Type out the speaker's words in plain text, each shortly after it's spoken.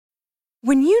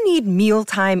When you need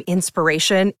mealtime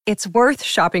inspiration, it's worth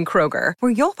shopping Kroger,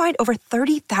 where you'll find over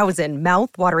 30,000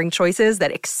 mouth-watering choices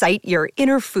that excite your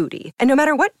inner foodie. And no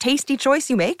matter what tasty choice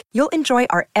you make, you'll enjoy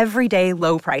our everyday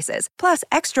low prices, plus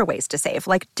extra ways to save,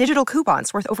 like digital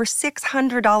coupons worth over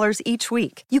 $600 each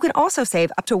week. You can also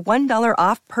save up to $1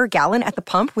 off per gallon at the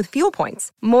pump with fuel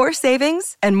points. More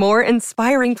savings and more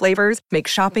inspiring flavors make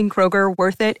shopping Kroger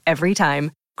worth it every time.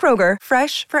 Kroger,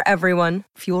 fresh for everyone.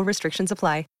 Fuel restrictions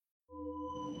apply.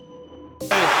 It's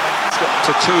got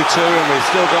to 2-2 and we've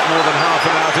still got more than half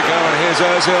an hour to go, and here's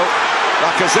Ozil.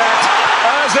 Lacazette.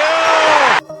 Ozil!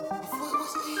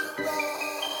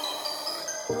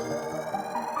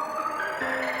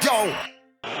 Yo!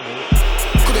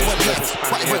 Could it went left,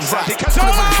 but it went right. Could it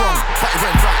went wrong, but it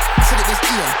went right. Said it was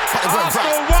Ian, but it went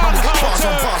right. Man, we get bars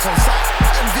on sight.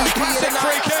 MVP of the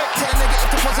night. Turn negative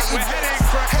to positive. We're heading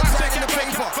for a classic in the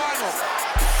paper final.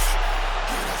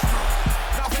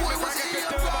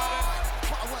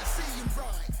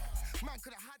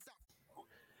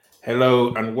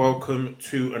 Hello and welcome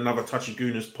to another Touchy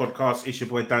Gooners podcast. It's your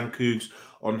boy Dan Cougs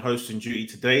on hosting duty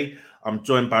today. I'm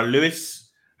joined by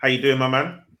Lewis. How you doing, my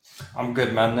man? I'm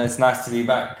good, man. It's nice to be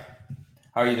back.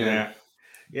 How are you doing?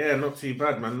 Yeah, not too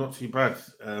bad, man. Not too bad.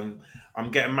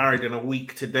 I'm getting married in a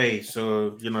week today,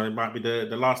 so it might be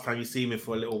the last time you see me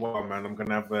for a little while, man. I'm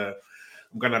gonna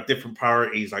have different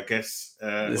priorities, I guess.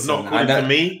 Not according to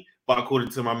me, but according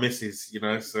to my missus,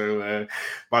 So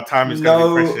my time is gonna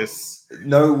be precious.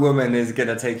 No woman is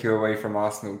gonna take you away from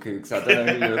Arsenal, Cougs. I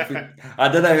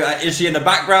don't know. Is she in the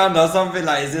background or something?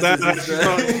 Like, is this? She's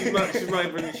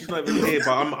not even here.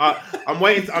 But I'm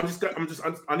waiting. I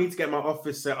need to get my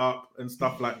office set up and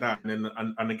stuff like that, and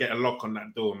then get a lock on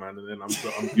that door, man. And then I'm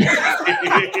good.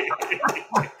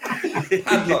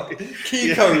 Padlock,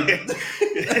 key code.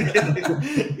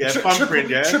 Yeah, thumbprint.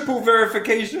 Yeah, triple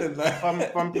verification.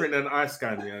 Thumbprint and eye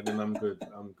scan. Yeah, then I'm good.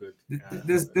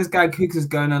 This guy Cougs is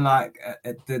going on like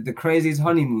the craziest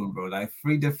honeymoon, bro. Like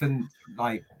 3 different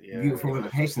beautiful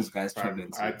locations, guys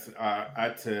traveling. I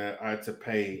had to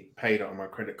pay that on my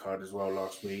credit card as well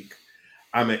last week.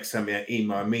 Amex sent me an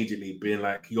email immediately being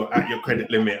like, "You're at your credit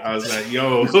limit." I was like,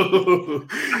 "Yo,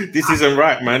 this isn't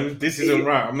right, man. This isn't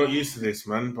right. I'm not used to this,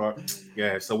 man." But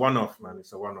yeah, it's a one-off, man.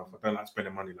 It's a one-off. I don't like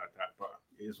spending money like that, but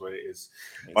it is what it is.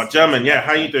 But German,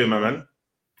 how you doing, my man?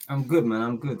 I'm good, man.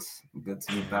 I'm good. Good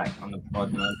to be back on the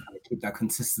pod, man. Keep that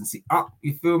consistency up.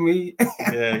 You feel me?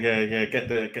 Yeah. Get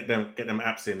them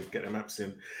apps in.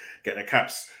 Get the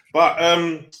caps. But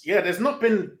there's not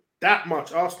been that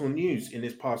much Arsenal news in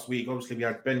this past week. Obviously, we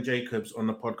had Ben Jacobs on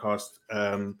the podcast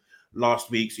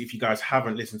last week. So if you guys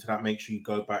haven't listened to that, make sure you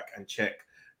go back and check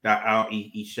that out.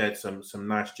 He shared some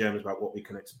nice gems about what we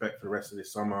can expect for the rest of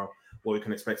this summer, what we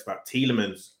can expect about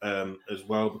Tielemans as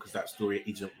well, because that story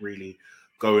isn't really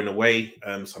going away.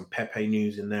 Some Pepe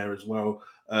news in there as well.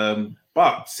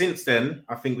 But since then,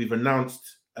 I think we've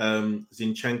announced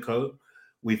Zinchenko.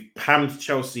 We've pammed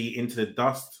Chelsea into the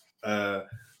dust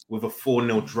with a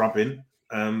 4-0 drubbing.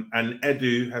 And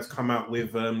Edu has come out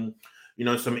with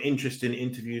some interesting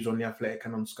interviews on The Athletic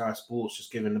and on Sky Sports,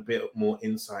 just giving a bit more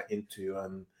insight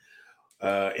into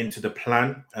the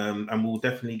plan. And we'll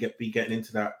definitely be getting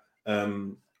into that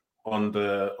on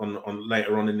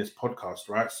later on in this podcast,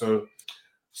 right? So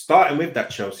starting with that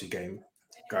Chelsea game,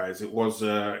 guys, it was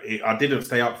I didn't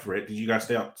stay up for it. Did you guys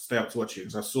stay up to watch it?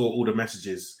 Because I saw all the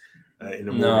messages in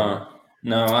the morning.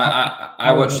 No,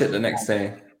 I watched it the next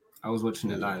day. I was watching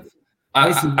it live.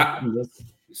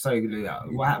 Sorry,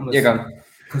 what happened was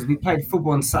because we played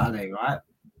football on Saturday, right?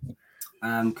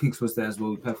 Cougs was there as well.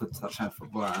 We played for Touchy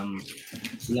football.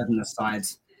 11-a-side.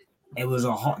 It was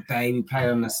a hot day. We played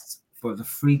on for the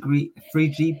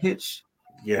 3G pitch.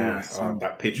 Yeah,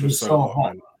 that pitch was so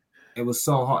hot. It was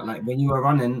so hot. Like when you were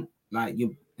running, like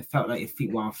it felt like your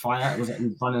feet were on fire. It was like you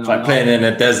were running. It's like playing in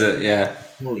a desert. Yeah.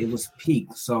 Well, it was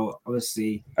peak. So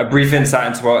obviously, a brief insight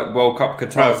into what World Cup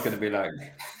Qatar is going to be like.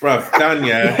 Bruv, Dan,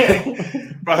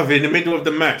 bruv, in the middle of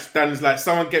the match, Dan's like,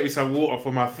 "Someone get me some water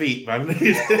for my feet, man."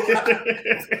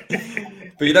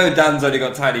 But Dan's only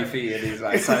got tiny feet and he's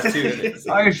like size 2 in it.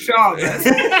 So sharp.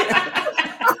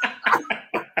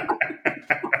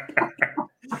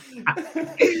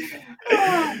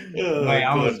 Mate,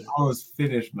 I was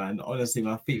finished, man. Honestly,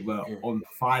 my feet were on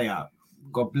fire.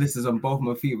 Got blisters on both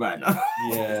my feet right now.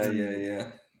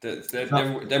 Yeah.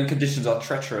 Them conditions are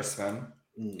treacherous, man.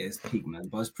 It's peak, man.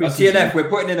 But it's TNF, we're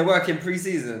putting in the work in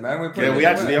pre-season, man. We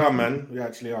actually are, man. We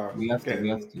actually are. We have to.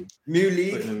 New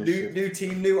league, new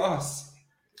team, new us.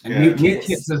 And new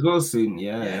kits as well soon.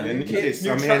 Yeah. New kits.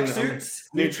 New tracksuits.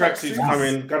 New tracksuits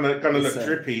coming. Gonna look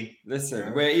drippy.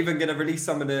 Listen, we're even gonna release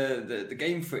some of the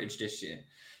game footage this year.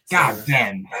 God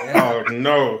damn. Oh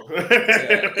no.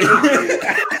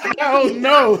 Oh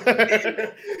no.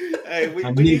 Hey, we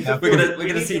need to we're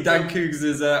gonna see Dan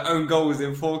Cougs' own goals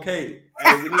in 4K.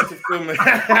 Hey, we need to film it.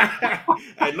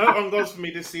 Hey, no own goals for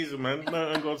me this season, man. No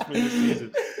own goals for me this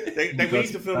season. We need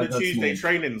to film the Tuesday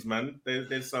trainings, man.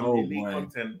 There's some elite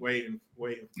content waiting.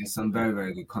 There's some very,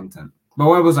 very good content. But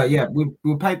what was like, yeah, we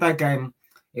played that game.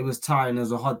 It was tiring. It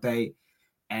was a hot day.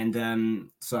 And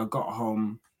so I got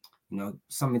home,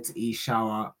 something to eat,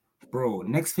 shower. Bro,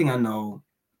 next thing I know,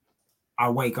 I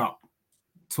wake up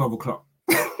 12 o'clock.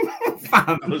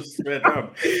 I was sped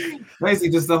up.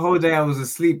 Basically, just the whole day I was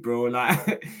asleep, bro.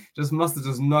 Like, just must have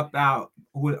just knocked out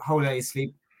whole day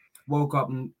sleep. Woke up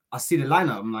and I see the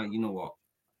lineup. I'm like, you know what?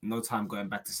 No time going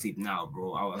back to sleep now,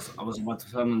 bro. I was about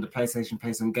to turn on the PlayStation,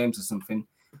 play some games or something.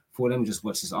 For them, just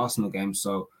watch this Arsenal game.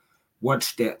 So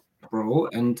watched it, bro,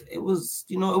 and it was,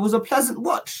 it was a pleasant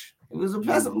watch. It was a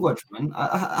pleasant watch, man.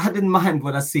 I didn't mind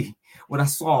what I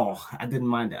saw. I didn't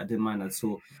mind it. I didn't mind it at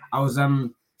all. I was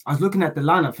looking at the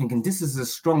lineup thinking this is a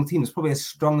strong team. It's probably as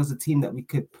strong as the team that we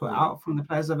could put out from the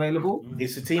players available.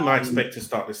 It's a team I expect to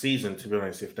start the season, to be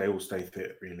honest, if they all stay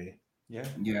fit, really. Yeah.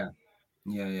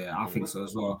 I think so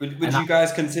as well. Would you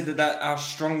guys consider that our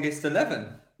strongest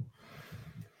 11?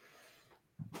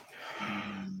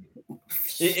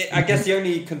 I guess the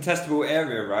only contestable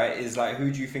area, right, is like,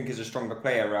 who do you think is a stronger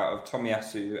player out of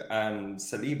Tomiyasu and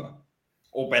Saliba?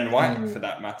 Or Ben White, for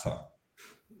that matter?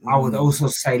 I would also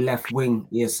say left wing,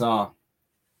 ESR.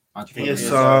 I think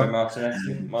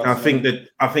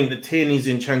the Tierney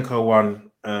Zinchenko one.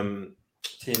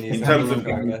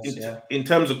 In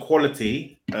terms of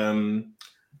quality,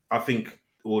 I think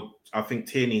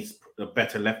Tierney's a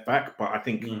better left back, but I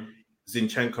think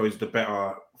Zinchenko is the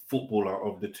better footballer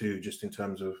of the two, just in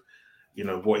terms of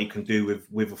what he can do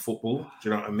with a football. Do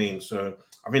you know what I mean? So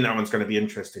I think that one's going to be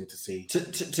interesting to see.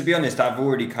 To be honest, I've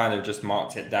already kind of just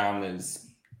marked it down as,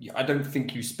 I don't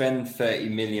think you spend £30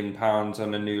 million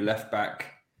on a new left back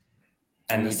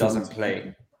and he doesn't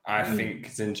play. I think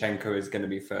Zinchenko is going to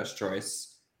be first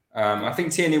choice. I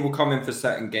think Tierney will come in for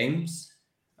certain games.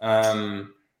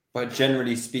 But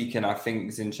generally speaking, I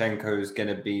think Zinchenko is going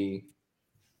to be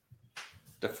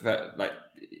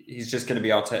he's just going to be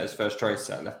Arteta's first choice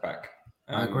at left back.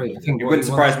 I agree. I think it wouldn't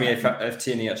surprise me if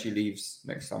Tierney actually leaves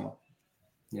next summer.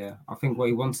 Yeah, I think what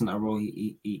he wants in that role,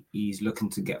 he's looking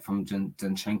to get from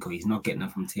Zinchenko. He's not getting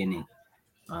it from Tierney.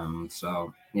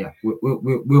 So yeah,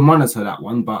 we'll monitor that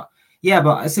one. But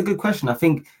it's a good question. I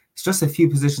think it's just a few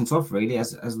positions off, really,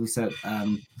 as we said.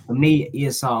 For me,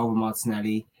 ESR over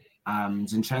Martinelli.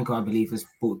 Zinchenko, I believe, is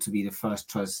thought to be the first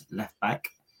choice left back.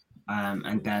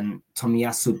 And then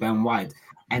Tomiyasu, Ben White.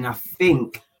 And I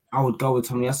think I would go with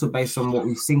Tomiyasu based on what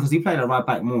we've seen, because he played at right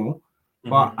back more.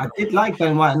 But I did like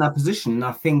Ben White in that position. And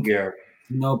I think,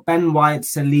 Ben White,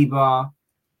 Saliba,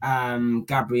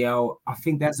 Gabriel, I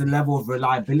think there's a level of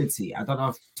reliability. I don't know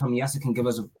if Tomiyasu can give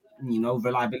us,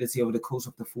 reliability over the course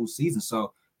of the full season.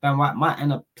 So Ben White might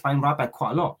end up playing right back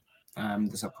quite a lot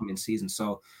this upcoming season.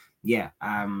 So,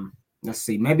 let's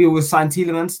see. Maybe we'll sign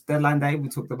Tielemans deadline day. We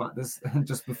talked about this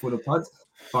just before the pod.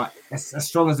 But as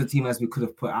strong as the team as we could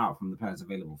have put out from the players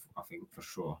available, I think, for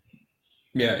sure.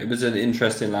 Yeah, it was an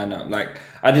interesting lineup. Like,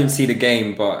 I didn't see the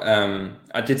game, but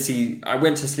I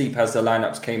went to sleep as the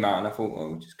lineups came out, and I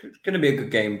thought, it's going to be a good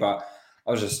game, but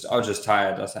I was just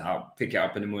tired. I said, I'll pick it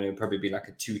up in the morning. It'll probably be like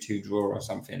a 2-2 draw or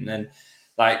something. And then,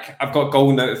 like, I've got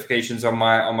goal notifications on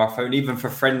my phone, even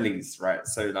for friendlies, right?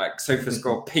 So, like,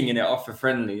 SofaScore pinging it off for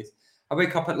friendlies. I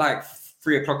wake up at like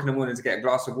 3 o'clock in the morning to get a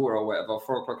glass of water or whatever,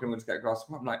 4 o'clock in the morning to get a glass of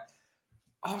water. I'm like,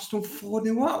 Arsenal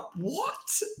 4-0 up.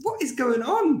 What is going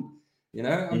on?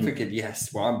 I'm thinking,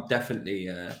 yes. Well, I'm definitely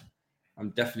going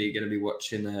to be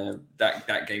watching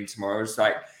that game tomorrow. It's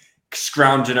like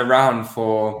scrounging around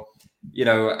for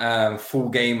full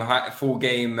game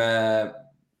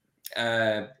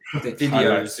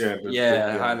videos,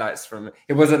 highlights from it.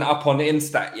 It wasn't up on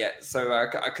Instat yet, so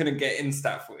I couldn't get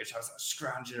Instat footage. I was like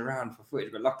scrounging around for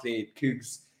footage, but luckily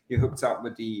Cougs, you hooked up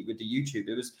with the YouTube.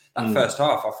 It was that first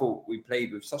half. I thought we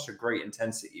played with such a great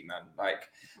intensity, man. Like,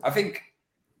 I think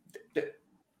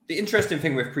the interesting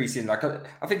thing with preseason, like,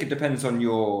 I think it depends on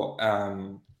your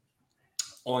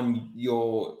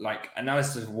like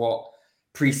analysis of what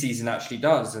preseason actually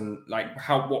does, and like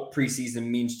what preseason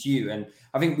means to you. And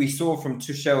I think we saw from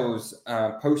Tuchel's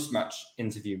post-match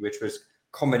interview, which was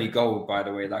comedy gold, by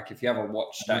the way. Like, if you haven't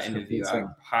watched that interview, I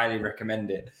highly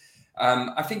recommend it.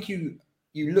 I think you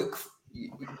look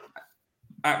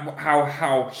at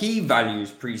how he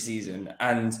values preseason,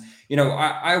 and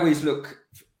I always look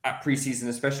at preseason,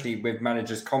 especially with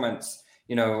managers' comments.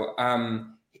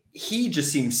 he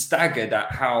just seemed staggered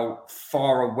at how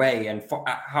far away and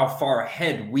at how far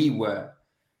ahead we were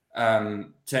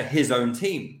to his own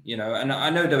team, you know. And I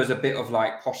know there was a bit of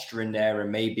like posturing there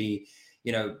and maybe,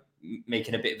 you know,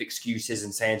 making a bit of excuses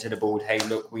and saying to the board, hey,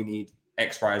 look, we need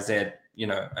X, Y, Z, you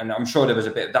know, and I'm sure there was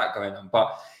a bit of that going on,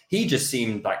 but he just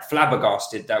seemed like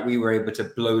flabbergasted that we were able to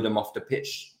blow them off the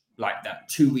pitch like that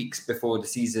 2 weeks before the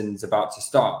season's about to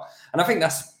start. And I think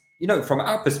that's, you know, from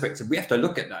our perspective, we have to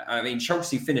look at that. I mean,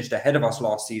 Chelsea finished ahead of us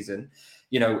last season,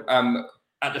 you know,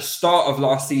 at the start of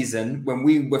last season, when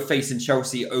we were facing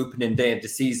Chelsea opening day of the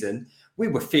season, we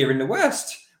were fearing the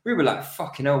worst. We were like,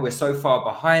 fucking hell, we're so far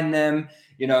behind them.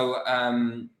 You know,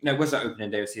 no, it wasn't opening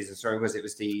day of the season. Sorry, it was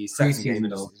the second game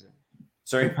of the season.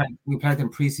 Sorry? We played them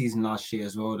pre-season last year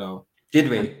as well, though. Did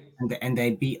we? And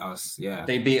they beat us, yeah.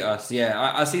 They beat us,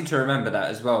 yeah. I seem to remember that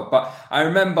as well. But I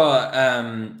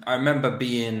remember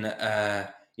being,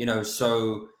 you know,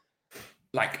 so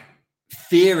like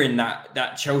fearing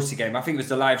that Chelsea game. I think it was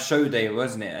the live show day,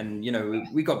 wasn't it? And, you know,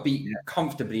 we got beat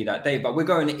comfortably that day. But we're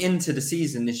going into the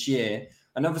season this year,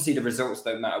 and obviously the results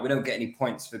don't matter. We don't get any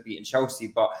points for beating Chelsea.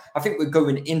 But I think we're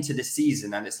going into the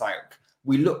season, and it's like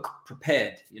we look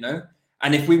prepared, you know?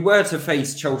 And if we were to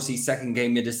face Chelsea's second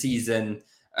game of the season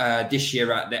this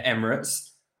year at the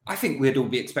Emirates, I think we'd all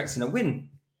be expecting a win.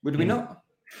 Would we not?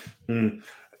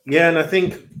 Yeah, and I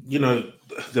think, you know,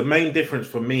 the main difference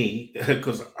for me,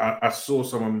 because I saw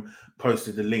someone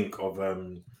posted the link of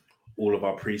all of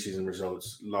our preseason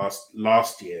results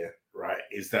last year, right,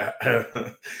 is that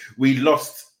we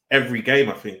lost every game,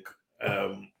 I think,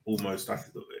 almost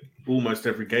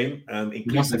every game,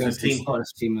 including the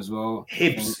Scottish team as well.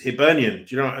 Hibernian,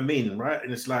 do you know what I mean, right?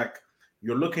 And it's like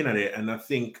you're looking at it, and I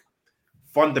think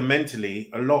fundamentally,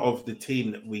 a lot of the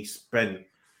team that we spent,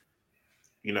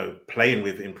 you know, playing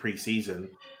with in pre-season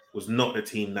was not the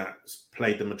team that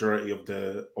played the majority of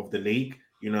the league.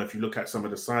 You know, if you look at some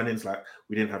of the signings, like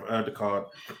we didn't have Odegaard,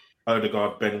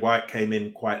 Ben White came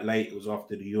in quite late. It was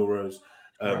after the Euros.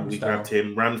 We grabbed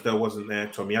him. Ramsdale wasn't there.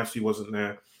 Tomiyasu wasn't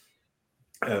there.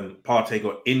 Partey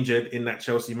got injured in that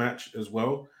Chelsea match as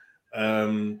well.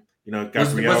 You know,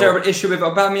 Gabriel. Was there an issue with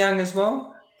Aubameyang as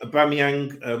well?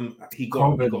 Aubameyang, he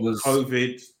got COVID towards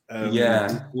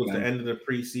the end of the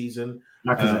preseason.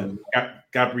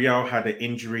 Gabriel had an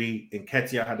injury,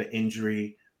 Nketiah had an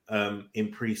injury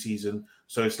in preseason.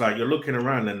 So it's like you're looking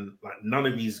around, and like none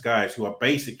of these guys who are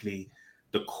basically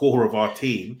the core of our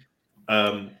team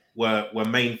were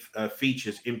main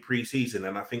features in preseason.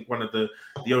 And I think one of the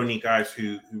only guys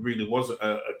who really was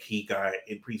a key guy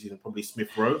in preseason, probably Smith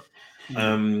Rowe.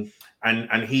 And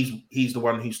he's the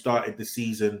one who started the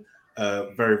season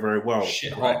very, very well.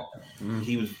 Shit hot.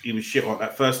 He was shit hot.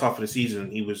 That first half of the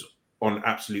season, he was on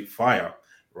absolute fire,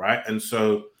 right? And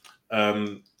so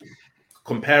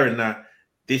comparing that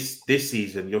this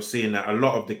season, you're seeing that a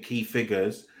lot of the key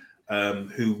figures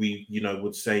who we, you know,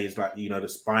 would say is like, you know, the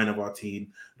spine of our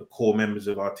team, the core members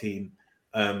of our team,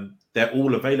 they're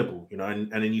all available, you know.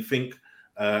 And then you think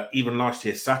even last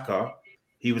year, Saka,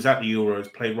 he was at the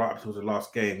Euros, played right up until the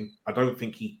last game. I don't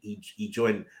think he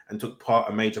joined and took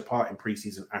a major part in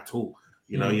preseason at all.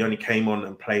 You know, he only came on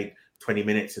and played 20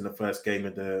 minutes in the first game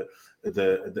of the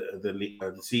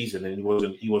season, and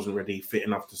he wasn't really fit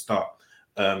enough to start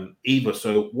either.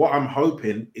 So what I'm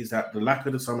hoping is that the lack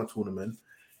of the summer tournament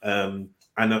and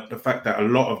the fact that a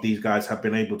lot of these guys have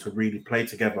been able to really play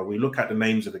together. We look at the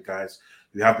names of the guys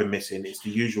who have been missing. It's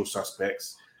the usual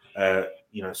suspects,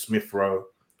 you know, Smith Rowe,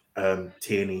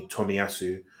 Tierney,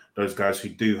 Tomiyasu, those guys who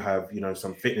do have, you know,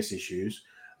 some fitness issues.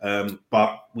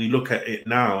 But we look at it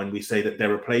now and we say that they're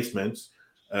replacements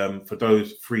for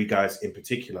those three guys in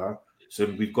particular. So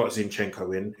we've got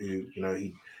Zinchenko in, who, you know,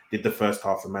 he did the first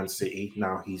half of Man City.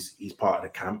 Now he's part of the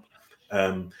camp.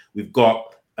 We've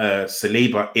got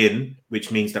Saliba in,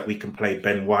 which means that we can play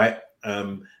Ben White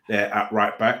there at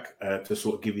right back to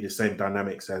sort of give you the same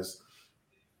dynamics as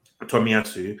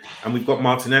Tomiyasu. And we've got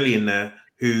Martinelli in there,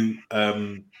 who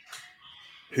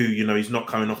you know, he's not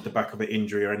coming off the back of an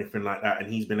injury or anything like that,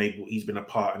 and he's been a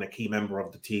part and a key member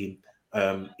of the team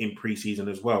in pre-season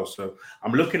as well. So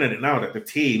I'm looking at it now that the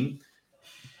team,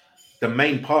 the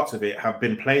main parts of it, have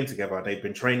been playing together. They've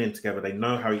been training together. They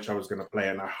know how each other's going to play,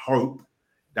 and I hope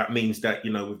that means that,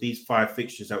 you know, with these 5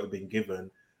 fixtures that we've been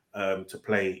given to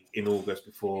play in August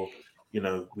before, you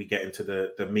know, we get into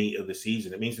the meat of the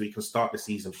season, it means we can start the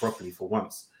season properly for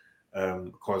once.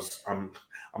 Because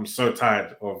I'm so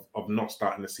tired of not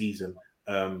starting the season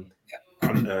in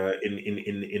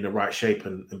the right shape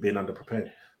and being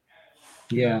underprepared.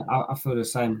 Yeah, I feel the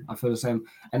same.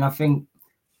 And I think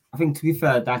to be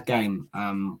fair, that game,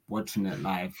 watching it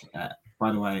live,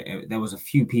 by the way, there was a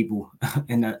few people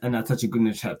in that Touchy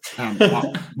Gooners chat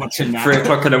watching that. 3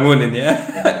 o'clock in the morning,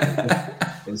 yeah.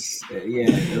 There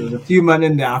was a few men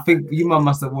in there. I think you man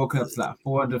must have woken up to like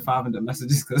 400, 500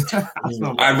 messages because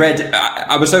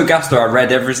I was so gassed though. I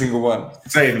read every single one.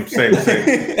 Same.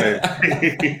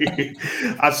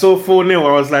 I saw 4-0.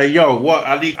 I was like, yo, what?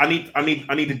 I need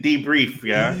a debrief,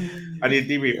 yeah. I need a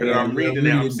debrief. And then I'm reading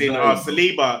it. I'm seeing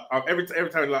Saliba. Every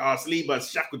time like Saliba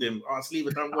shackled him.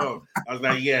 Saliba done well. I was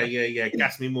like, yeah.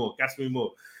 Gas me more.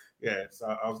 Yeah. So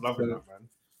I was loving that, man.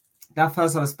 That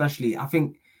first one especially, I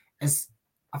think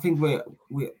we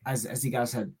as you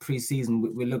guys said,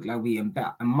 pre-season we look like we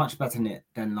are much better in it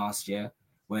than last year,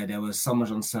 where there was so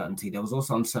much uncertainty. There was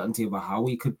also uncertainty about how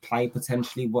we could play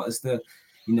potentially. What is there's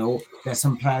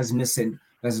some players missing.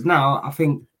 Whereas now, I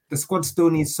think the squad still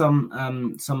needs some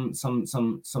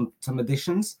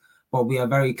additions, but we are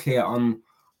very clear on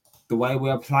the way we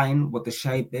are playing, what the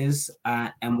shape is,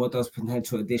 and what those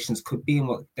potential additions could be, and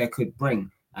what they could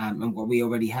bring, and what we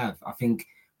already have. I think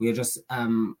we are just,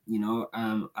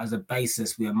 as a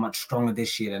basis, we are much stronger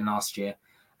this year than last year.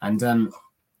 And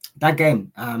that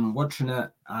game, watching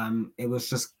it, it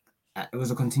was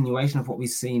a continuation of what we've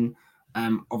seen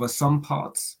over some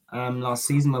parts last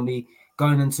season when we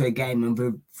going into a game and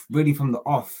we're really from the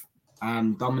off,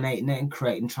 dominating it and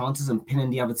creating chances and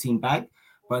pinning the other team back.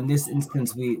 But in this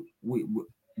instance, it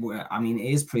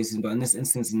is preseason, but in this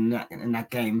instance, in that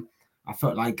game, I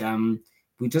felt like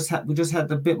we just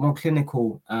had a bit more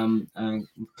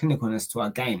clinicalness to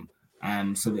our game.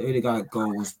 So the Odegaard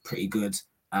goal was pretty good.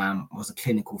 Was a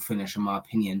clinical finish in my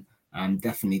opinion.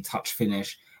 Definitely touch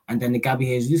finish. And then the Gabby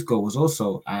Jesus goal was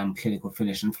also clinical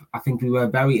finish. And I think we were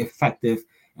very effective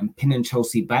in pinning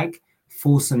Chelsea back,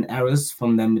 forcing errors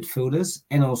from their midfielders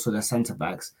and also their centre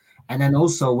backs. And then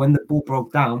also when the ball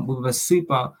broke down, we were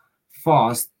super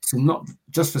fast to not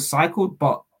just recycle,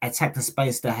 but attack the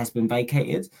space that has been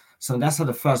vacated. So that's how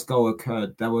the first goal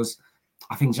occurred. I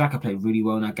think Xhaka played really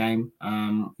well in that game.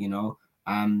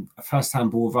 First time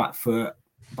ball right for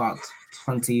about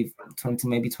 20,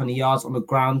 maybe 20 yards on the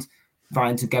ground,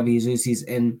 right into Gabby Jesus'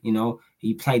 in.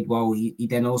 He played well. He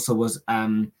then also was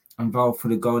involved for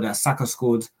the goal that Saka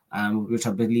scored, which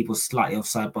I believe was slightly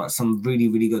offside, but some really,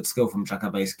 really good skill from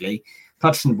Xhaka, basically.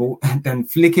 Touching the ball, and then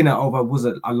flicking it over, was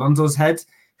it Alonso's head?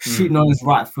 Shooting on his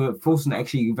right foot, forcing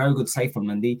actually a very good save from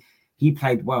Mendy. He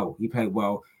played well.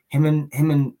 Him and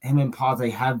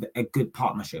Partey have a good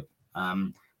partnership.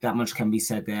 That much can be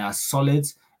said. They are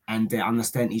solid and they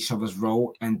understand each other's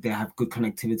role and they have good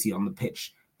connectivity on the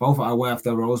pitch. Both are aware of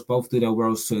their roles. Both do their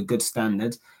roles to a good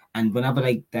standard. And whenever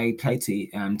they play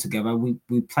together, we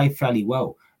play fairly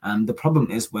well. The problem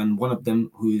is when one of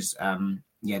them, who's that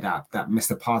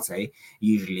Mr. Partey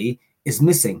usually is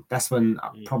missing. That's when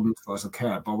problems for us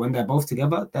occur. But when they're both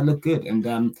together, they look good.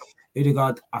 And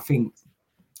Odegaard, I think,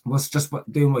 was just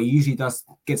doing what he usually does,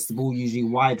 gets the ball usually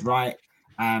wide right,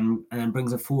 and then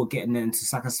brings it forward, getting it into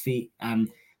Saka's feet,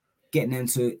 getting it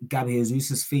into Gabby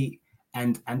Jesus' feet.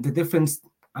 And the difference,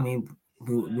 I mean,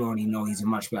 we already know he's a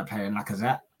much better player than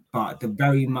Lacazette, but the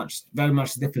very much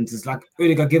difference is like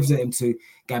Odegaard gives it into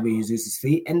Gabby Jesus'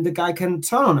 feet, and the guy can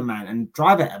turn on a man and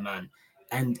drive at a man.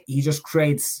 And he just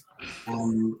creates,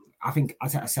 I think I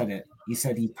said it, he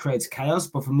said he creates chaos,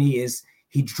 but for me is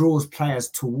he draws players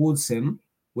towards him,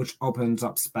 which opens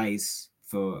up space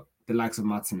for the likes of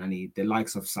Martinelli, the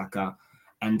likes of Saka,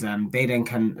 and they then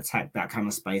can attack that kind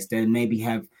of space. They maybe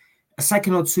have a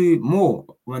second or two more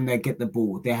when they get the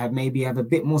ball. They maybe have a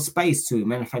bit more space to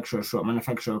manufacture a shot,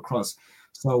 manufacture a cross.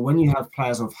 So when you have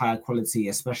players of higher quality,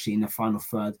 especially in the final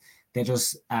third, they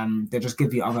just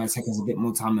give the other attackers a bit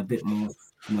more time, a bit more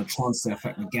chance to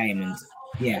affect the game. And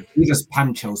yeah, we just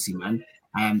panned Chelsea, man.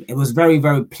 It was very,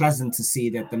 very pleasant to see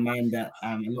that the man that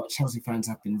a lot of Chelsea fans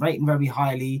have been rating very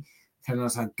highly, telling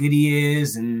us how good he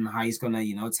is and how he's gonna,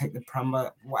 take the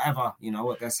Premier, whatever,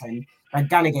 what they're saying. That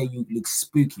Gallagher, you look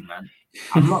spooky, man.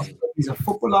 I'm not sure if he's a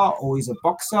footballer or he's a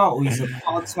boxer or he's a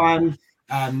part-time,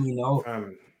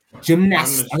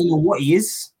 gymnast. I don't know what he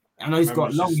is. I know he's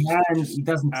got long hair and he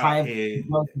doesn't tie.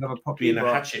 Being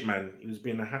a hatchet man. He was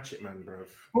being a hatchet man, bro.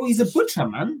 Oh, he's a butcher,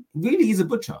 man. Really, he's a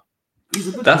butcher.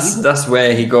 That's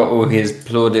where he got all his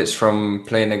plaudits from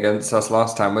playing against us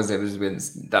last time, was it? It was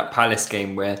with that Palace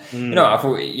game where I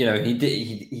thought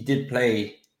he did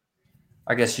play.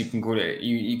 I guess you can call it.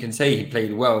 You can say he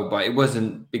played well, but it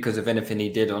wasn't because of anything he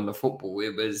did on the football.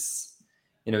 It was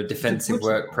defensive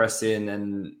work, pressing,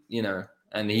 and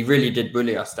and he really did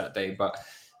bully us that day. But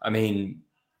I mean,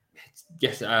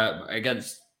 yes,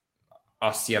 against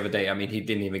us the other day, I mean, he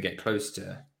didn't even get close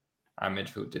to our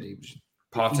midfield, did he?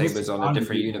 Partey was on a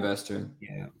different universe to him.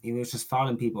 Yeah, he was just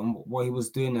fouling people. And what he was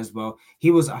doing as well,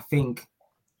 he was, I think,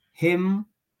 him.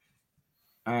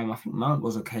 I think Mount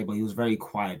was okay, but he was very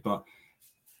quiet. But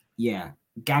yeah,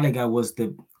 Gallagher was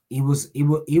the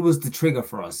trigger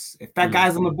for us. If that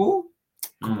guy's on the ball,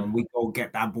 come on, we go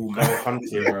get that ball, man. Go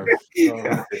hunting, bro.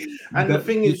 And the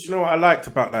thing is, you know what I liked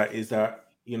about that is that,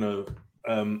 you know,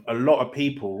 a lot of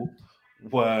people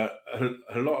were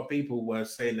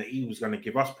saying that he was going to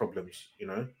give us problems, you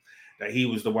know, that he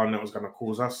was the one that was going to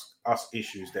cause us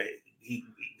issues, that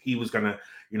he was going to,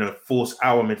 you know, force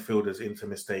our midfielders into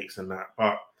mistakes and that.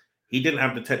 But he didn't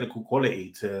have the technical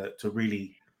quality to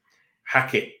really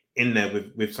hack it in there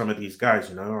with some of these guys,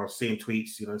 you know. I was seeing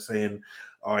tweets, you know, saying,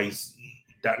 oh,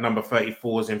 that number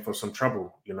 34 is in for some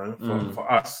trouble, you know,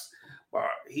 for us. But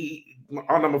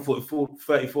our number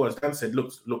 34, as Dan said,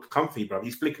 looked comfy, bro.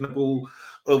 He's flicking the ball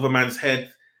over man's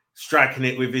head, striking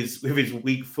it with his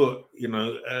weak foot, you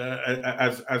know,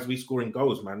 as we scoring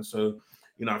goals, man. So,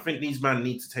 you know, I think these men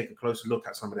need to take a closer look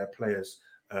at some of their players,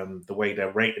 the way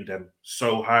they're rating them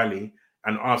so highly,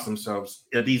 and ask themselves,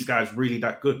 are these guys really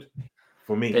that good?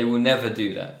 For me, they will never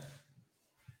do that.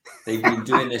 They've been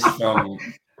doing this from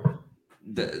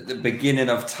the beginning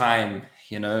of time.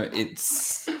 You know,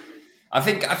 I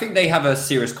think they have a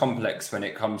serious complex when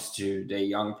it comes to their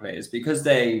young players because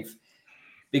they've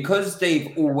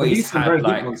always had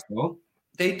like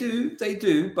they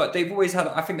do, but they've always had.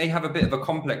 I think they have a bit of a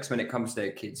complex when it comes to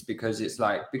their kids because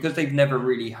they've never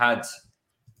really had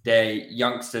their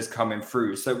youngsters coming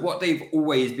through. So what they've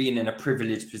always been in a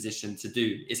privileged position to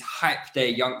do is hype their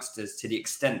youngsters to the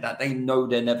extent that they know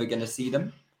they're never going to see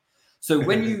them. So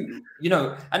when you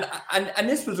know, and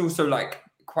this was also like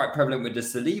quite prevalent with the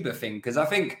Saliba thing, because I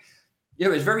think, you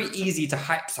know, it's very easy to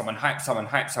hype someone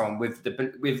with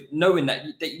knowing that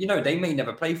you know they may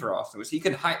never play for Arsenal, so you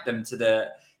can hype them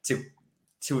to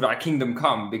like kingdom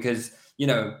come, because you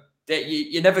know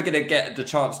you're never going to get the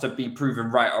chance to be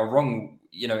proven right or wrong,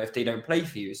 you know, if they don't play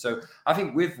for you. So I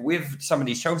think with some of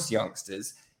these Chelsea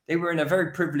youngsters, they were in a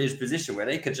very privileged position where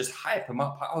they could just hype them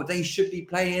up. Oh, they should be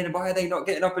playing. Why are they not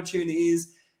getting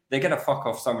opportunities? They're going to fuck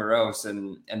off somewhere else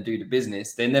and do the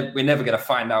business. We're never going to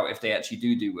find out if they actually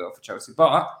do well for Chelsea.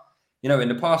 But, you know, in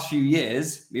the past few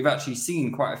years, we've actually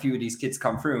seen quite a few of these kids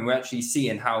come through, and we're actually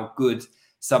seeing how good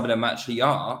some of them actually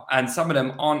are. And some of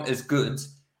them aren't as good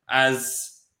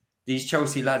as these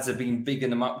Chelsea lads have been bigging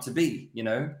them up to be, you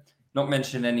know. Not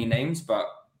mentioning any names, but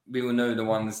we will know the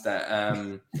ones that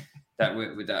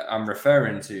that I'm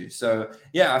referring to. So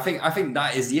yeah, I think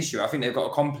that is the issue. I think they've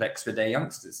got a complex with their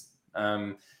youngsters,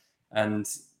 and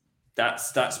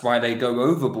that's why they go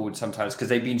overboard sometimes, because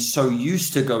they've been so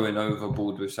used to going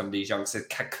overboard with some of these youngsters,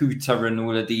 Kakuta and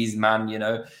all of these, man. You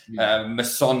know,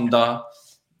 Masonda.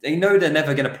 They know they're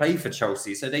never going to play for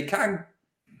Chelsea, so they can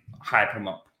hype them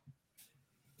up.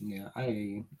 Yeah, I hear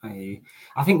you.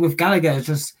 I think with Gallagher, it's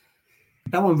just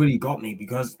that one really got me,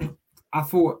 because I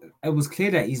thought it was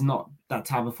clear that he's not that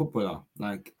type of footballer.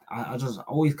 Like, I just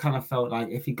always kind of felt like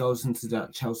if he goes into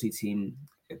that Chelsea team,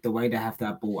 the way they have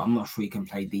that ball, I'm not sure he can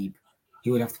play deep. He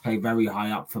would have to play very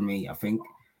high up for me, I think.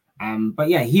 But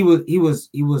yeah, he was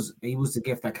the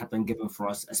gift that kept on giving for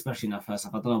us, especially in that first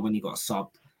half. I don't know when he got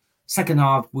subbed. Second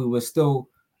half, we were still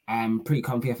pretty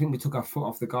comfy. I think we took our foot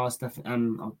off the gas,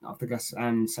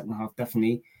 second half,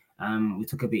 definitely. We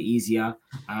took a bit easier.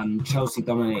 Chelsea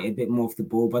dominated a bit more of the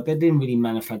ball, but they didn't really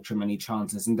manufacture many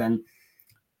chances. And then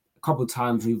a couple of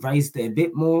times we raised it a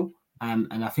bit more, and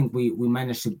I think we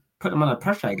managed to put them under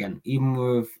pressure again, even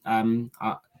with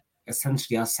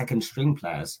essentially our second string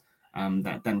players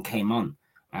that then came on.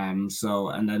 And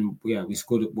then we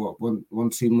scored one,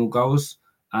 two more goals.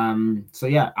 So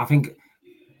yeah, I think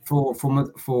for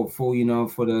you know,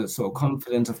 for the sort of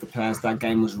confidence of the players, that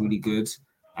game was really good.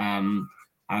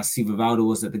 I see Rivaldo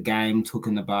was at the game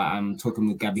talking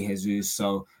with Gabby Jesus,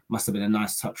 so must have been a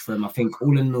nice touch for him. I think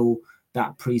all in all,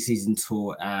 that preseason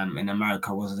tour in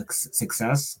America was a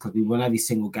success, because we won every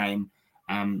single game.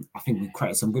 I think we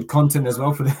created some good content as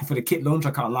well for the kit launch.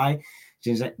 I can't lie.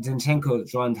 Zinchenko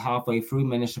joined halfway through,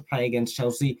 managed to play against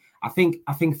Chelsea. I think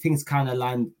things kind of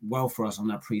lined well for us on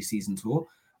that preseason tour.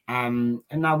 And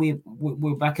now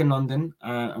we're back in London,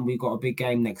 and we've got a big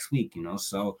game next week, you know.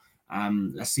 So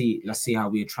let's see how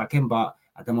we track him. But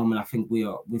at the moment, I think we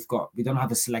don't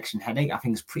have a selection headache. I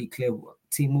think it's pretty clear what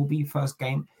team will be first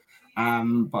game.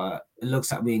 But it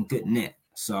looks like we're in good knit.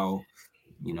 So,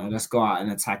 you know, let's go out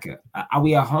and attack it. Are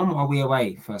we at home or are we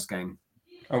away first game?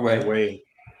 Away.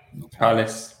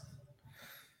 Palace.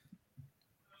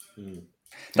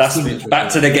 That's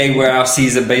back to the game where our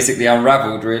season basically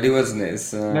unraveled, really, wasn't it?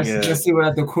 So, let's see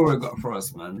what the Cora got for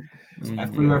us, man.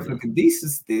 We're looking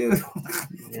decent still.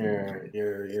 Yeah.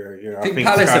 I think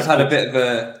Palace have had a bit of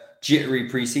a jittery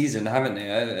pre-season, haven't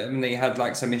they? I mean, they had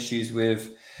like some issues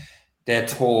with their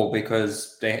tour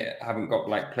because they haven't got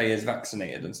like players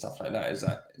vaccinated and stuff like that. Is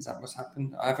that what's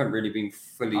happened? I haven't really been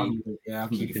fully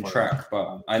keeping track,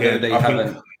 but I know they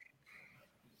haven't.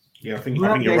 I think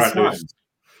you're right, Lewis.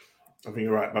 I think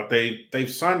you're right, but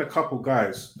they've signed a couple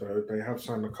guys. Though they have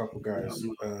signed a couple guys.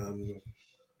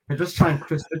 They're just trying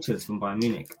Chris Richards from Bayern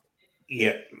Munich.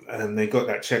 Yeah, and they got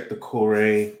that check, the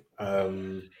Corey.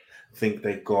 I think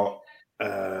they got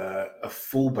a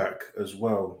fullback as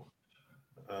well.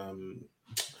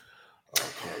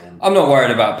 I'm not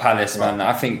worried about Palace, man.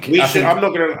 I think I'm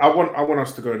not gonna. I want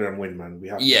us to go there and win, man. We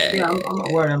have. I'm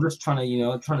not worried. I'm just trying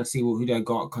to see who they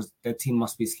got because their team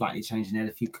must be slightly changing. They had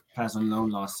a few players on loan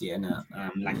last year, and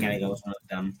like Gallagher was one of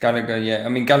them. Gallagher, yeah. I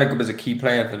mean, Gallagher was a key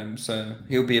player for them, so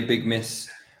he'll be a big miss.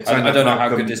 I don't know how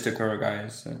good this Takura guy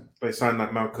is. So. They signed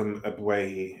like Malcolm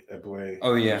Abue.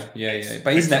 Oh yeah.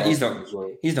 But he's not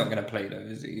going to play though.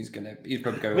 Is he? He's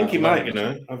probably go. I think he might.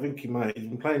 I think he might. He's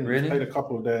been playing. Really? He's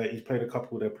played a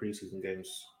couple of their preseason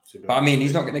games. But I mean,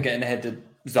 he's not going to get in the head of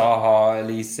Zaha,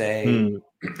 Elise.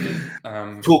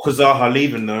 Talk of Zaha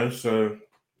leaving though, so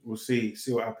we'll see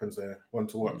what happens there. One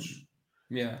to watch.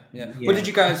 Yeah. What did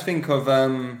you guys think of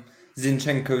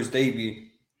Zinchenko's debut?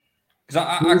 Because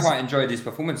I quite enjoyed his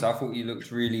performance. I thought he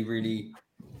looked really, really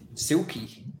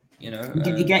silky. You know,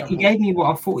 he gave me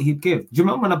what I thought he'd give. Do you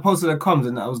remember when I posted the comms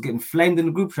and I was getting flamed in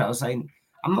the group chat? I was saying,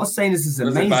 I'm not saying this is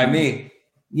amazing. Was it by me?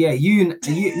 Yeah, you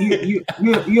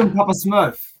and Papa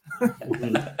Smurf.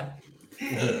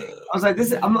 I was like,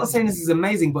 I'm not saying this is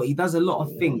amazing, but he does a lot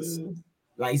of things.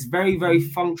 Like he's very, very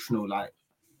functional. Like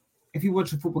if you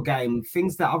watch a football game,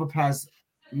 things that other players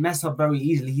mess up very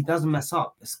easily, he doesn't mess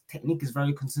up. His technique is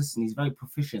very consistent. He's very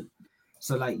proficient.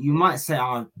 So like you might say,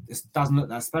 this doesn't look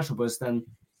that special, but then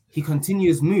he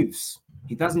continues moves.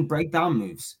 He doesn't break down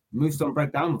moves. Moves don't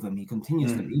break down with him. He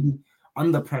continues them even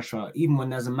under pressure, even when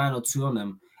there's a man or two on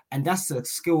him. And that's a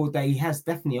skill that he has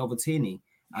definitely over Tierney,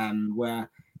 where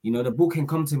the ball can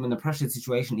come to him in a pressure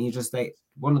situation. He just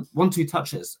one, two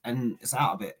touches and it's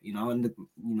out of it, and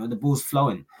the ball's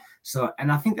flowing. So,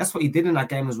 and I think that's what he did in that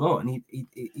game as well. And he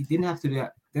didn't have to do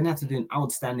that. Didn't have to do an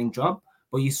outstanding job,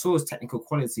 but you saw his technical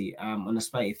quality on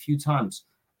display a few times.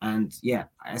 And yeah,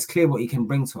 it's clear what he can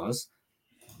bring to us.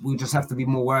 We just have to be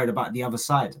more worried about the other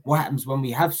side. What happens when we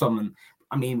have someone?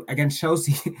 I mean, against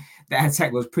Chelsea, the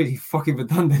attack was pretty fucking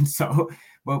redundant. So,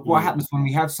 but what happens when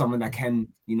we have someone that can,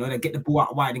 that get the ball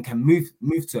out wide and can move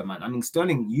to a man? I mean,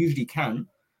 Sterling usually can,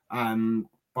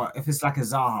 but if it's like a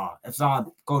Zaha, if Zaha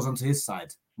goes onto his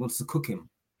side, wants to cook him,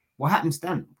 what happens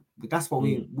then? That's what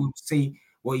we will see.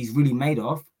 What he's really made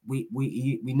of. We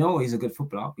know he's a good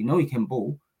footballer. We know he can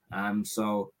ball.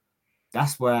 So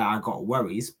that's where I got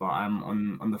worries. But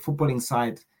on the footballing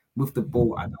side. With the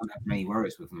ball, I don't have many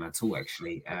worries with him at all,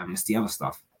 actually. It's the other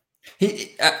stuff.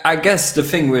 I guess the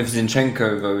thing with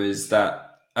Zinchenko, though, is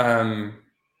that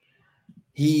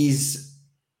he's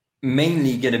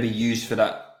mainly going to be used for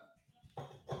that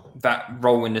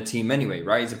role in the team anyway,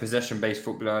 right? He's a possession-based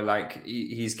footballer. Like,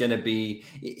 he's going to be...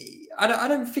 I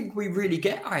don't think we really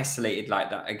get isolated like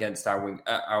that against our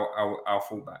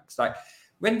fullbacks. Like,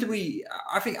 when do we...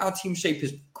 I think our team shape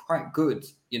is quite good.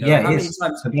 How many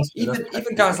times...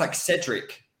 Even guys like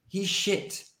Cedric, he's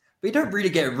shit. We don't really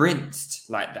get rinsed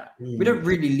like that. We don't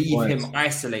really leave him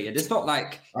isolated. It's not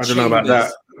like... I don't know about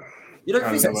that. You don't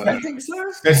think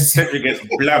so? Cedric gets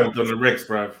blabbed on the Rex,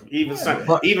 bruv. Even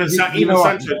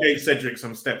Sancho gave Cedric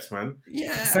some steps, man.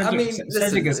 Yeah,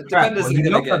 Cedric is crap. He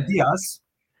looked at Diaz.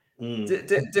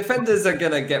 Defenders are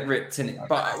gonna get ripped in it,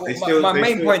 but my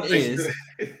main point is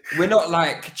we're not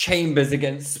like Chambers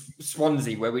against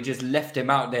Swansea where we just left him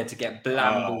out there to get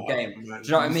blammed all game. Do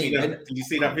you know what I mean? Did you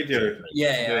see that video?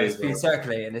 Yeah, it's been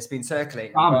circulating.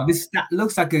 That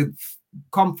looks like a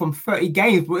come from 30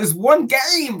 games, but it's one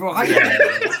game, bro.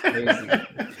 It's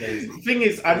crazy. The thing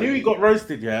is, I knew he got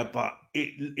roasted, but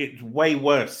it's way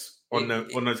worse on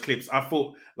those clips. I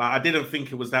thought, I didn't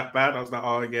think it was that bad. I was like,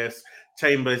 oh yes.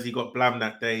 Chambers, he got blamed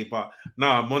that day, but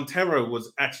Montero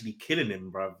was actually killing him,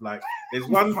 bro. Like, there's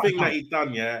one thing that he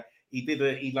done,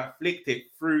 he flicked it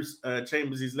through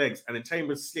Chambers' legs, and then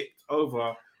Chambers slipped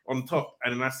over on top,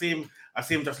 and then I see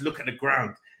him just look at the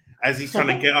ground as he's trying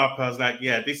to get up. I was like,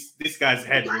 yeah, this guy's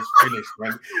head was finished,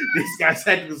 man. This guy's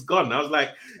head was gone. I was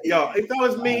like, yo, if that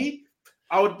was me,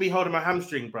 I would be holding my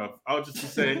hamstring, bruv. I would just be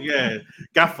saying, yeah,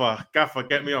 Gaffer,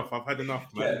 get me off. I've had enough,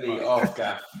 man. Get me off,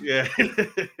 Gaff. Yeah.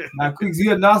 Now, Quigs,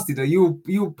 you're nasty though.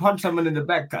 You punch someone in the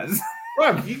back, cuz.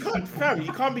 Bruv, you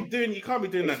can't be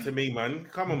doing that to me, man.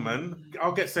 Come on, man.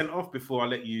 I'll get sent off before I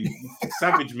let you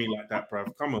savage me like that,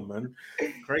 bruv. Come on, man.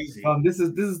 Crazy. This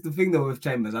is the thing though with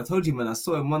Chambers. I told you, man. I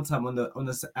saw him one time on the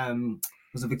was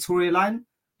the Victoria line.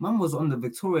 Man was on the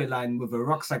Victoria line with a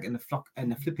rucksack and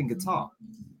a flipping guitar.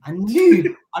 I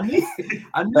knew.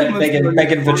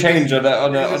 Begging for change on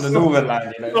the Northern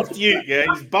line, you know. Off you, yeah.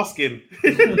 He's busking.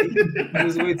 He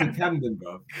was away to Camden,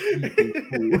 bro.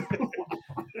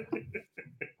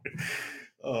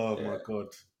 Oh my god.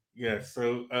 Yeah,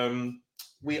 so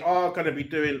we are going to be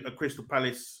doing a Crystal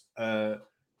Palace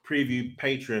preview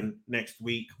Patreon next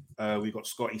week. We've got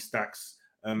Scotty Stacks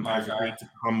has agreed to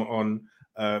come on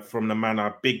from the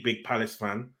Manor, big Palace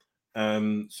fan.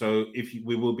 So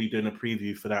we will be doing a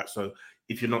preview for that. So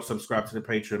if you're not subscribed to the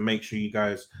Patreon, make sure you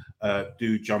guys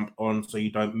do jump on so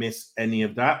you don't miss any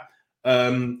of that.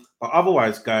 But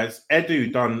otherwise, guys,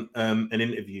 Edu done an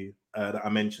interview that I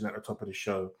mentioned at the top of the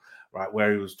show, right,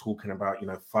 where he was talking about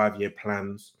 5-year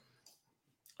plans.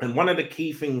 And one of the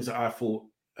key things that I thought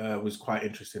was quite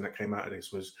interesting that came out of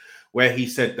this was where he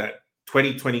said that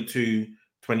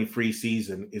 2022-23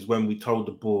 season is when we told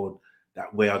the board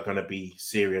that we are going to be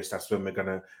serious. That's when we're going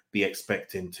to be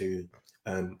expecting to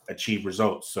achieve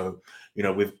results. So,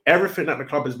 with everything that the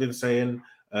club has been saying,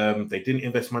 they didn't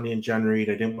invest money in January.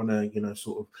 They didn't want to,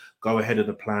 sort of go ahead of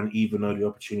the plan, even though the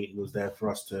opportunity was there for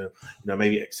us to,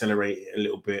 maybe accelerate it a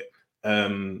little bit.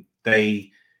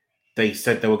 They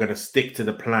said they were going to stick to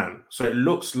the plan. So it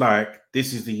looks like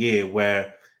this is the year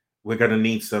where we're going to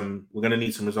need some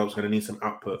results. We're going to need some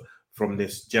output from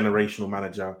this generational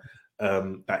manager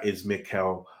that is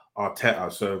Mikel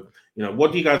Arteta. So,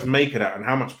 what do you guys make of that, and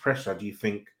how much pressure do you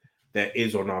think there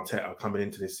is on Arteta coming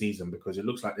into this season? Because it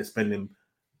looks like they're spending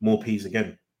more peas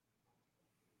again.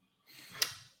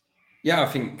 Yeah, I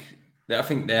think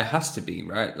there has to be,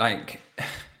 right? Like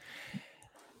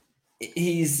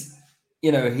he's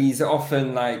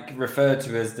often like referred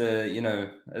to as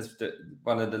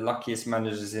one of the luckiest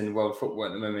managers in world football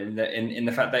at the moment. In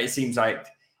the fact that it seems like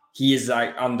he is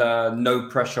like under no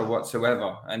pressure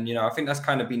whatsoever, and I think that's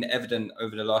kind of been evident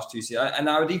over the last 2 seasons. And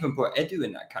I would even put Edu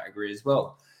in that category as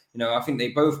well. I think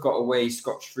they both got away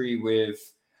scotch-free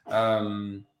with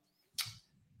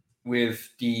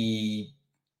the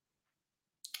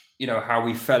how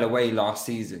we fell away last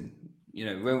season.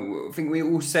 I think we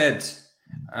all said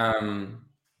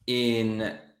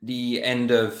in the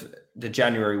end of the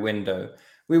January window,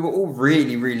 we were all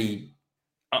really, really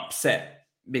upset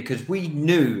because we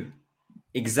knew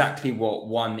exactly what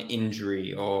one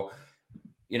injury or,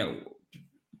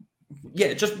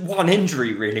 just one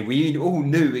injury, really. We all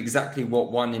knew exactly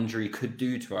what one injury could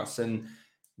do to us. And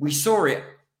we saw it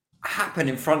happen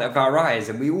in front of our eyes,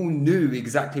 and we all knew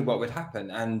exactly what would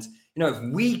happen. And,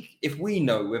 if we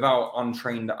know with our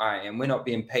untrained eye, and we're not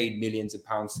being paid millions of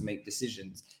pounds to make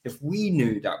decisions, if we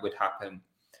knew that would happen,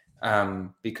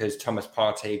 because Thomas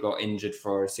Partey got injured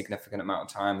for a significant amount of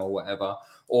time or whatever,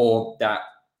 or that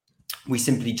we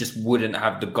simply just wouldn't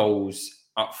have the goals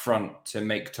up front to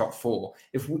make top 4.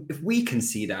 If we can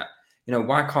see that,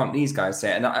 why can't these guys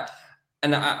say it?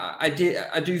 And I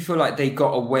do feel like they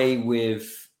got away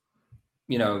with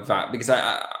that because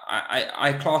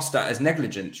I class that as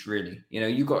negligence, really.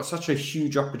 You got such a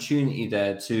huge opportunity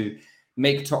there to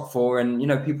make top 4,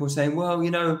 and people saying, well,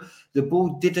 the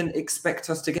board didn't expect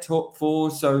us to get top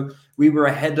 4, so we were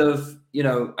ahead of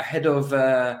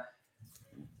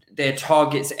their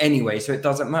targets anyway, so it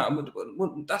doesn't matter.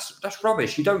 Well, that's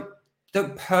rubbish. You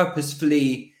don't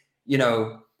purposefully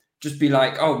just be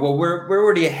like, oh well, we're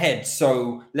already ahead,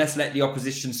 so let's let the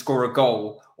opposition score a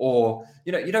goal. Or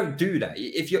you don't do that.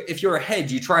 If you're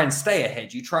ahead, you try and stay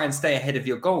ahead. You try and stay ahead of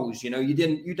your goals. You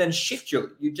then shift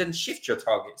your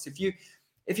targets.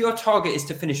 If your target is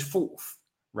to finish 4th,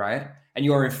 right, and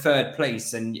you're in 3rd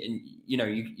place, and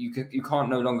you can't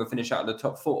no longer finish out of the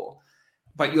top 4,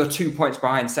 but you're 2 points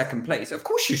behind 2nd place, of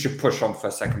course you should push on for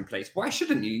 2nd place. Why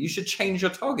shouldn't you? You should change your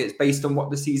targets based on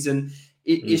what the season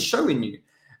is showing you.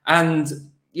 And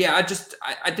yeah,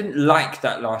 I didn't like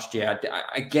that last year.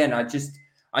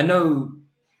 I know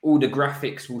all the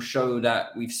graphics will show that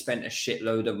we've spent a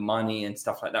shitload of money and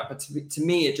stuff like that. But to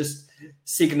me, it just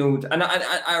signaled. And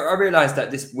I realized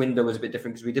that this window was a bit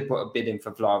different because we did put a bid in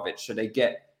for Vlahovic. So they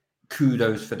get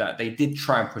kudos for that. They did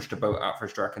try and push the boat out for a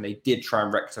strike, and they did try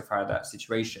and rectify that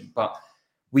situation. But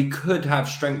we could have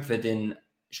strengthened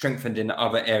in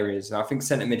other areas. And I think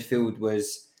centre midfield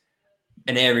was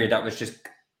an area that was just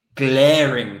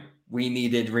glaring we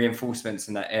needed reinforcements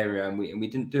in that area, and we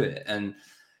didn't do it. And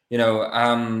you know,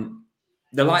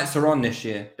 the lights are on this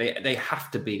year. They have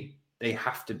to be. They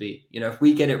have to be. You know, if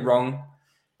we get it wrong,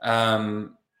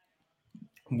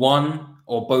 one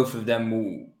or both of them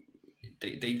will.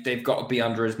 They've got to be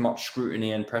under as much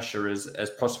scrutiny and pressure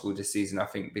as possible this season, I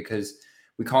think, because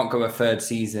we can't go a third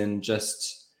season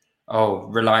just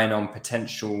relying on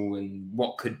potential and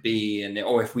what could be, and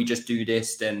or if we just do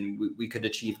this, then we could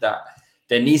achieve that.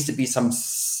 There needs to be some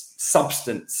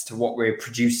substance to what we're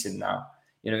producing now.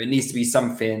 You know, it needs to be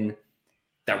something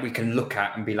that we can look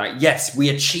at and be like, yes, we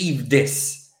achieved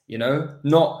this. You know,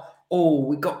 not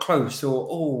we got close,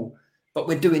 or but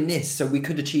we're doing this, so we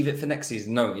could achieve it for next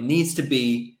season. No, it needs to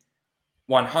be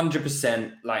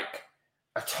 100% like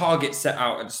a target set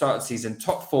out at the start of the season,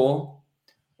 top 4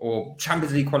 or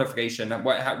Champions League qualification,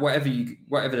 whatever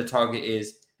the target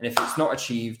is. And if it's not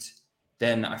achieved,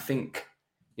 then I think,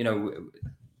 you know,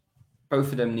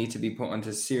 both of them need to be put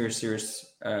under serious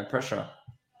pressure.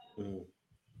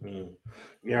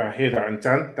 Yeah, I hear that. And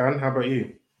Dan, how about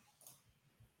you?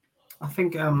 I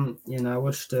think you know, I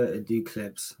watched the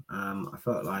clips. I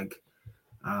felt like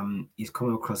he's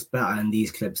coming across better in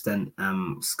these clips than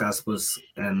Skaz's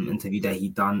interview that he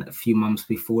done a few months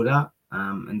before that.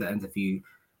 In the interview,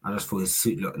 I just thought his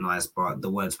suit looked nice, but the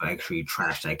words were actually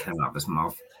trash that came out of his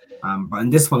mouth. But in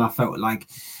this one, I felt like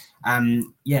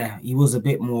he was a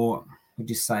bit more, would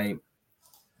you say,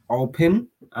 open,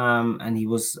 and he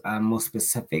was more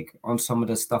specific on some of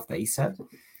the stuff that he said,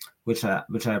 which I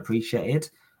appreciated.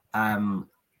 And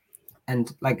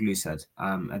like Lou said,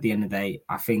 at the end of the day,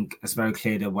 I think it's very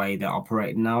clear the way they're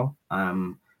operating now.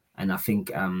 And I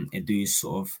think it do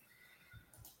sort of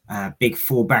big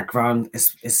four background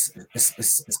is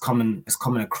coming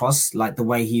across, like the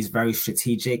way he's very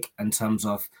strategic in terms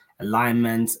of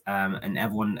alignment, and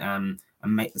everyone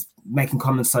making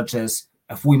comments such as,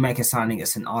 if we make a signing,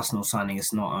 it's an Arsenal signing,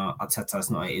 it's not a Arteta, it's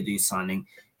not a Edu signing.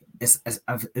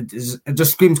 It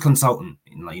just screams consultant.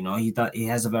 You know, he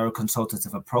has a very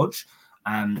consultative approach.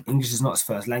 English is not his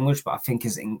first language, but I think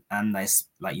his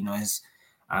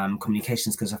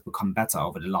communication skills have become better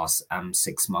over the last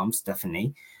 6 months,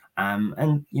 definitely.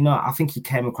 And you know, I think he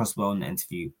came across well in the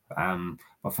interview.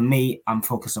 But for me, I'm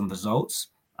focused on results.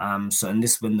 So in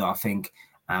this window, I think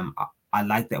I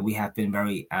like that we have been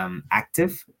very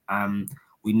active.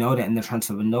 We know that in the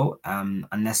transfer window,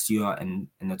 unless you are in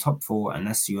the top 4,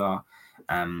 unless you are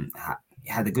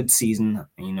had a good season,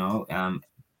 you know,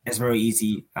 it's very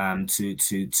easy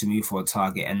to move for a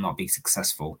target and not be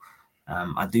successful.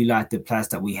 I do like the players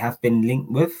that we have been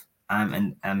linked with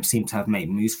and seem to have made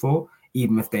moves for,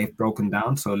 even if they've broken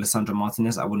down. So Lisandro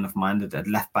Martinez, I wouldn't have minded at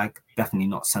left back, definitely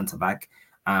not centre back.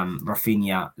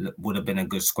 Rafinha would have been a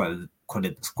good squad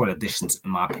additions in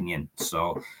my opinion.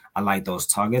 So I like those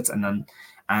targets. And then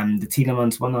the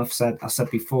Tielemans one, I've said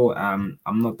before,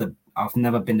 I've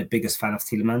never been the biggest fan of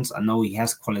Tielemans. I know he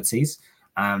has qualities,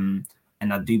 and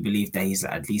I do believe that he's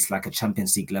at least like a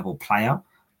Champions League level player.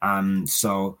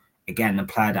 So again, a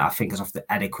player that I think is of the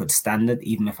adequate standard,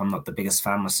 even if I'm not the biggest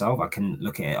fan myself, I can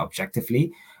look at it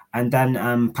objectively. And then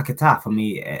Paquetá, for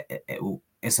me,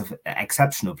 it's an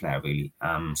exceptional player, really.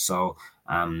 And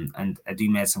Edu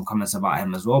made some comments about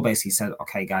him as well. Basically said,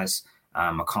 okay, guys,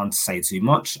 I can't say too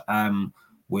much.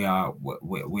 We're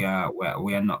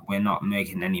not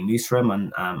making any moves for him,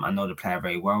 and I know the player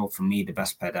very well. For me, the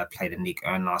best player that played in League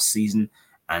 1 last season,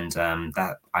 and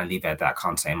that I leave it at that. I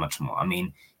can't say much more. I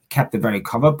mean, he kept it very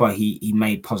covered, but he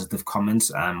made positive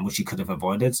comments, which he could have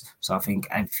avoided. So I think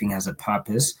everything has a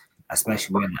purpose,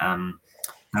 especially when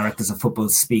directors of football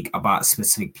speak about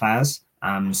specific players.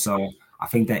 So I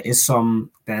think there is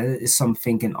some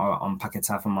thinking on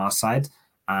Paquetá from our side.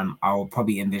 I will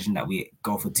probably envision that we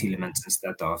go for Tielemans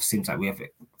instead of. Seems like we have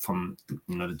it from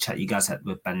the chat you guys had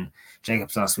with Ben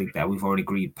Jacobs last week that we've already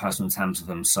agreed personal terms with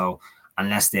him. So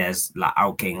unless there's like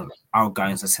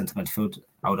outgoings to centre midfield,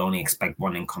 I would only expect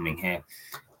one incoming here.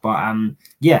 But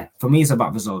for me, it's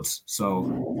about results. So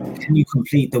can you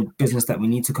complete the business that we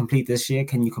need to complete this year?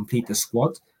 Can you complete the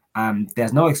squad?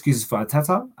 There's no excuses for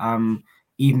Arteta.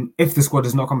 Even if the squad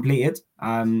is not completed,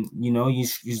 you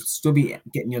should still be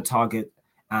getting your target.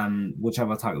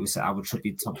 Whichever target we set out, which should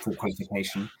be top 4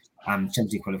 qualification,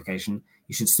 Champions League qualification.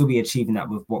 You should still be achieving that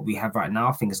with what we have right now.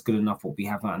 I think it's good enough what we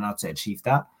have right now to achieve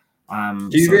that. Do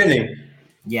you really?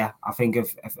 Yeah, I think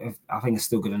if I think it's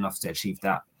still good enough to achieve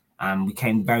that. We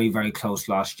came very, very close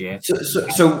last year.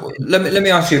 So let me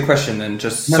ask you a question then.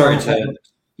 Sorry to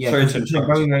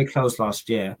very, very close last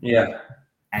year. Yeah,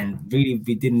 and really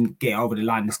we didn't get over the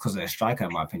line just because of a striker,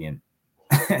 in my opinion.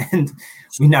 And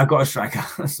we now got a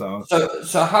striker. So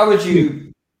how would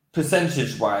you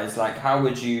percentage-wise, like how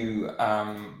would you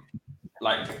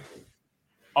like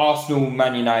Arsenal,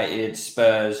 Man United,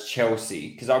 Spurs, Chelsea?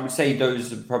 Because I would say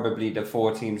those are probably the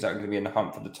 4 teams that are going to be in the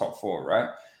hunt for the top 4, right?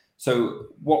 So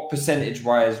what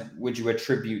percentage-wise would you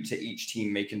attribute to each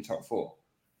team making top 4?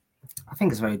 I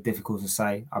think it's very difficult to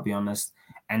say, I'll be honest.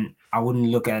 And I wouldn't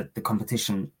look at the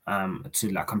competition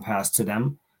to like compare us to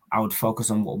them. I would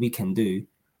focus on what we can do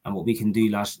and what we can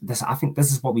do I think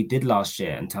this is what we did last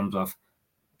year in terms of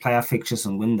player fixtures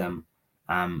and win them.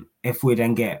 If we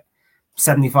then get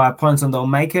 75 points and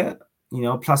don't make it,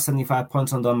 plus 75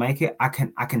 points and don't make it, I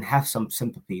can have some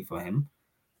sympathy for him,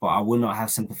 but I will not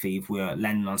have sympathy if we're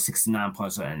landing on 69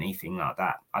 points or anything like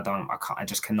that. I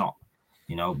just cannot.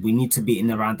 We need to be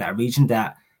in around that region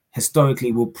that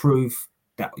historically will prove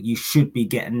that you should be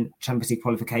getting Champions League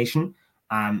qualification.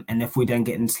 And if we then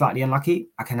getting slightly unlucky,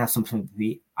 I can have some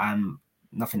sympathy.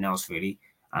 Nothing else really.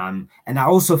 And I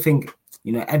also think,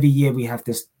 every year we have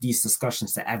these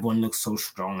discussions that everyone looks so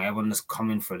strong, everyone is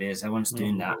coming for this, everyone's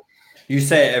doing that. You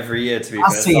say it every year, to be fair.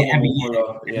 I say it every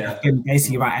year. Yeah.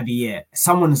 Basically, right, every year.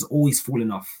 Someone is always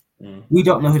falling off. We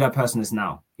don't know who that person is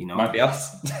now. Might be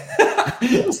us.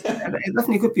 It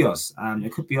definitely could be us.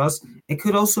 It could be us. It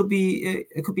could also be.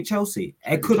 It could be Chelsea.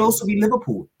 It could also be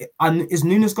Liverpool. And is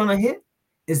Nunes gonna hit?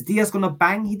 Is Diaz gonna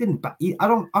bang? He didn't.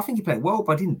 I think he played well,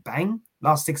 but he didn't bang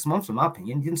last 6 months, in my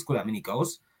opinion. He didn't score that many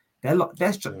goals.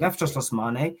 They've just lost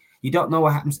Mane. You don't know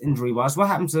what happens injury-wise. What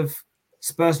happens if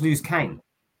Spurs lose Kane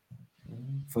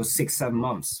for 6-7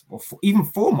 months, or even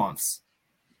 4 months?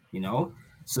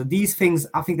 So these things,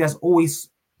 I think there's always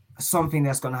something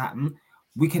that's going to happen.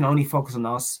 We can only focus on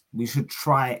us. We should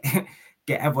try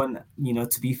get everyone,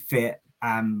 to be fit.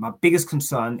 My biggest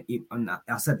concern, and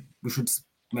I said we should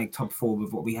make top 4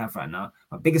 with what we have right now.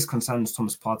 My biggest concern is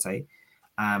Thomas Partey.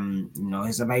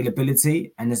 His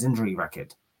availability and his injury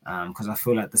record. Because I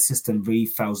feel like the system really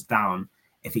falls down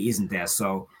if he isn't there.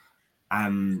 So,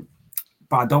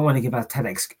 but I don't want to give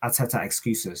Arteta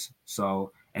excuses.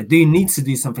 So I do need to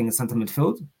do something in centre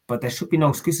midfield, but there should be no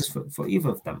excuses for either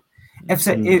of them. If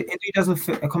he doesn't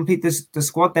complete the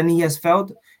squad, then he has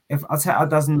failed. If Arteta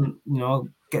doesn't,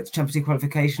 get the Champions League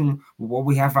qualification with what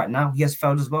we have right now, he has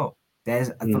failed as well.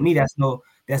 For me, there's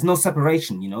no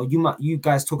separation. You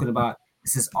guys talking about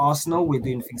this is Arsenal, we're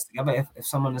doing things together. If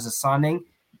someone is a signing,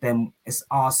 then it's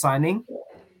our signing.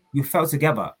 You fell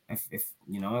together.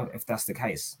 If that's the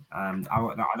case, I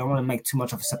don't want to make too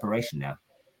much of a separation there.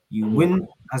 You win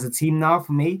as a team now.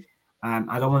 For me,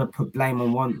 I don't want to put blame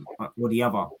on one or the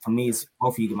other. For me, it's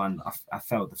both of you, man. I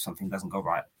felt if something doesn't go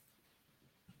right.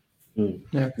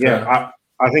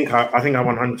 I think I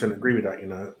 100% agree with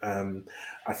that.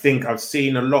 I think I've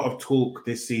seen a lot of talk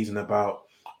this season about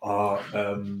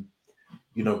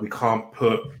we can't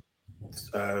put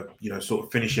sort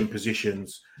of finishing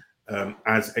positions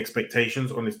as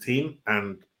expectations on this team,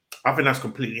 and I think that's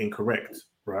completely incorrect,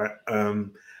 right?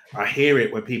 I hear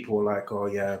it where people are like, "Oh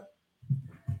yeah,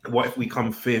 what if we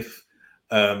come 5th,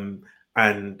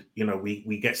 and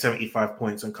we get 75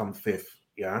 points and come 5th?"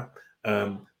 Yeah,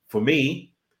 for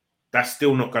me, that's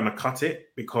still not going to cut it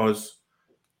because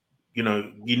you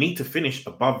need to finish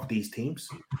above these teams.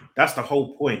 That's the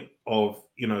whole point of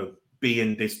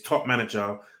being this top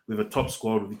manager with a top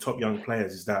squad with top young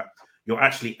players, is that you're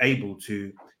actually able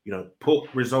to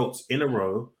put results in a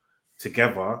row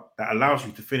together that allows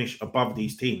you to finish above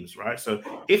these teams, right? So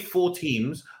if 4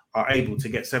 teams are able to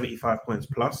get 75 points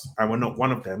plus and we're not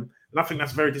one of them, then I think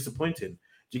that's very disappointing.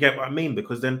 Do you get what I mean?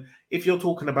 Because then if you're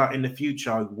talking about in the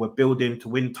future, we're building to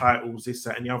win titles, this,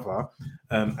 that, and the other,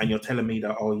 and you're telling me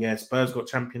that, oh, yeah, Spurs got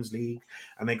Champions League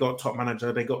and they got top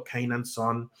manager, they got Kane and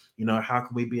Son, how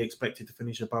can we be expected to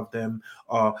finish above them?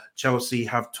 Chelsea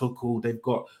have Tuchel, they've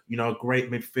got, a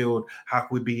great midfield. How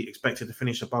can we be expected to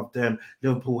finish above them?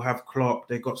 Liverpool have Klopp,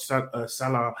 they got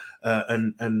Salah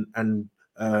and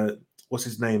what's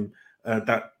his name?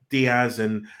 That Diaz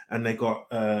and they got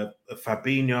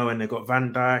Fabinho and they got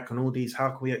Van Dijk and all these.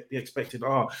 How can we be expected?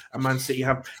 And Man City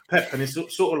have Pep, and it's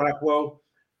sort of like, well,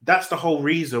 that's the whole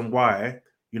reason why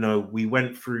we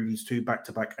went through these 2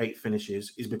 back-to-back 8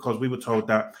 finishes, is because we were told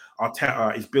that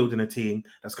Arteta is building a team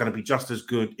that's going to be just as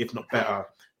good, if not better,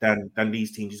 than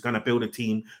these teams. He's going to build a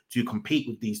team to compete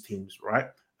with these teams, right?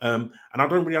 And I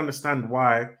don't really understand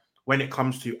why, when it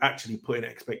comes to actually putting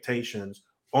expectations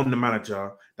on the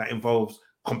manager that involves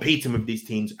competing with these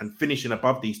teams and finishing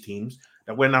above these teams,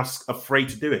 that we're now afraid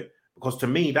to do it. Because to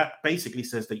me, that basically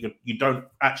says that you don't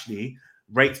actually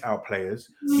rate our players,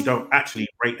 you don't actually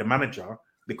rate the manager,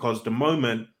 because the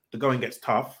moment the going gets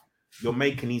tough, you're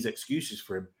making these excuses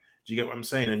for him. Do you get what I'm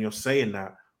saying? And you're saying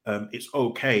that it's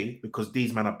okay because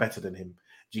these men are better than him.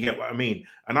 Do you get what I mean?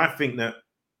 And I think that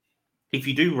if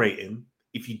you do rate him,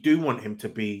 if you do want him to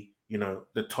be,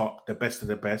 the top, the best of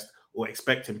the best, or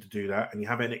expect him to do that, and you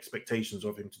have any expectations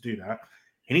of him to do that,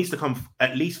 he needs to come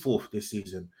at least fourth this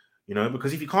season,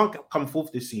 because if you can't come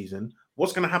fourth this season,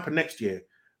 what's going to happen next year,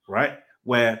 right?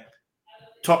 Where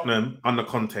Tottenham under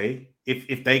Conte,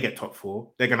 if they get top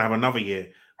four, they're going to have another year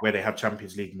where they have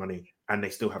Champions League money and they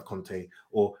still have Conte.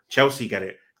 Or Chelsea get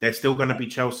it. They're still going to be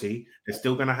Chelsea. They're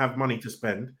still going to have money to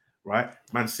spend, right?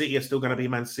 Man City are still going to be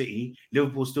Man City.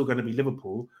 Liverpool's still going to be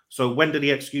Liverpool. So when do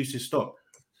the excuses stop?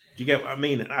 Do you get what I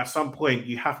mean? At some point,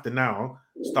 you have to now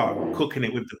start cooking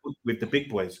it with the big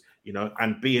boys,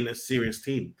 and being a serious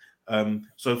team.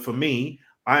 So for me,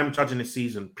 I am judging this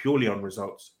season purely on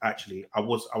results. Actually, I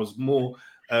was more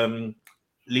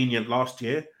lenient last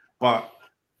year, but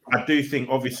I do think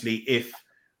obviously if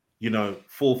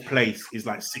fourth place is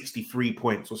like 63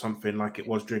 points or something like it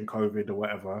was during COVID or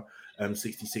whatever,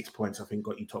 66 points I think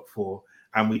got you top four,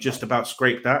 and we just about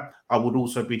scraped that, I would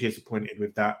also be disappointed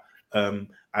with that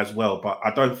as well. But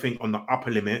I don't think on the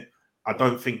upper limit, I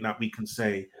don't think that we can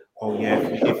say, oh yeah,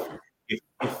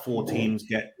 if four teams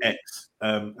get X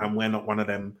and we're not one of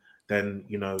them, then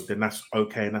then that's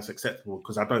okay and that's acceptable,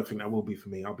 because I don't think that will be for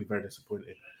me. I'll be very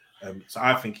disappointed. So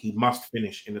I think he must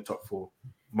finish in the top four.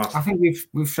 Must. I think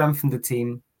we've strengthened the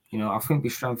team. I think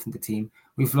we've strengthened the team.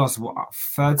 We've lost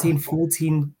 13,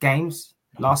 14 games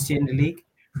last year in the league.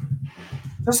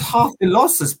 That's half the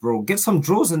losses, bro. Get some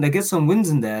draws in there, get some wins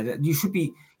in there. You should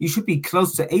be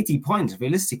close to 80 points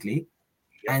realistically.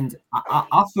 And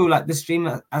I feel like this team,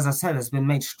 as I said, has been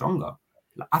made stronger.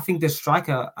 I think the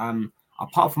striker,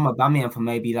 apart from Aubameyang for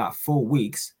maybe like 4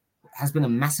 weeks, has been a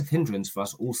massive hindrance for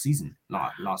us all season,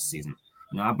 like last season.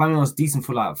 Aubameyang was decent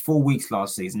for like 4 weeks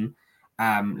last season.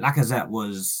 Lacazette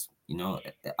was,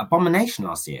 abomination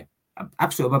last year.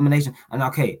 Absolute abomination. And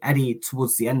okay, Eddie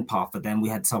towards the end part, but then we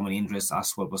had so many injuries. Our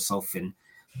squad was so thin.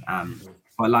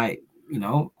 But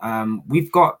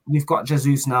we've got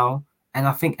Jesus now, and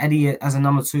I think Eddie as a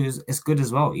number 2 is good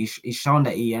as well. He's shown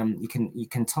that he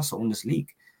can tussle on this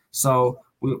league. So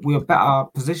we're better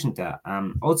positioned there.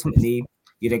 Ultimately,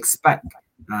 you'd expect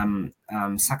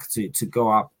Saka to go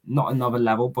up, not another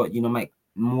level, but make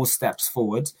more steps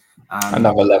forward.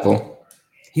 Another level.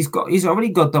 He's already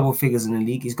got double figures in the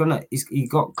league. He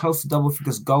got close to double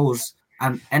figures goals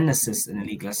and assists in the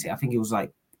league. Let's see, I think it was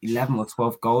like 11 or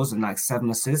 12 goals and like 7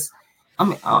 assists. I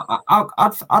mean,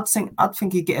 I'd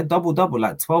think he'd get a double,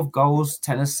 like 12 goals,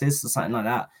 10 assists or something like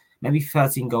that. Maybe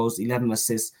 13 goals, 11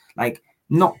 assists. Like,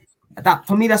 not that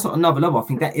for me, that's not another level. I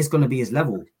think that is going to be his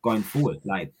level going forward.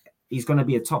 Like, he's going to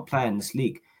be a top player in this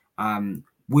league.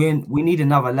 We need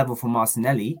another level for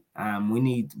Martinelli. We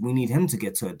need him to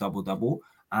get to a double.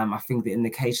 I think the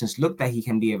indications look that he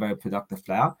can be a very productive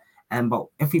player. But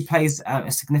if he plays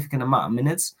a significant amount of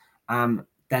minutes,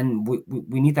 then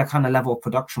we need that kind of level of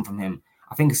production from him.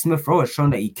 I think Smith Rowe has shown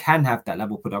that he can have that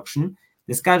level of production.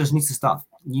 This guy just needs to start.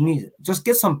 You need just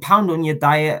get some pound on your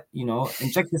diet,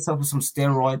 inject yourself with some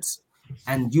steroids,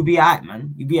 and you'll be all right,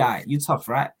 man. You'll be all right. You're tough,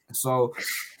 right? So,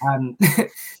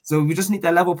 so we just need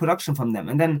that level of production from them.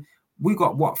 And then we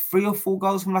got 3 or 4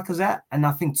 goals from Lacazette, and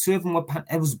I think 2 of them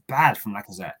it was bad from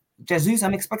Lacazette. Jesus,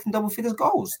 I'm expecting double figures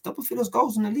goals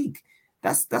in the league.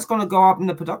 That's going to go up in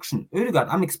the production. Odegaard,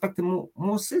 I'm expecting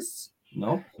more assists.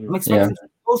 I'm expecting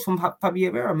goals from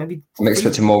Fabio Vieira. Maybe I'm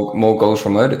expecting more goals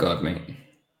from Odegaard, mate.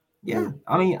 Yeah,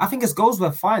 I mean, I think his goals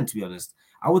were fine, to be honest.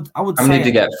 I would. How many did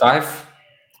you get? 5? I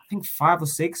think 5 or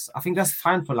 6. I think that's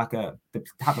fine for like the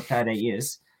type of player that he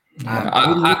is.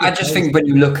 I just think when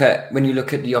you look at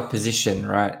the opposition,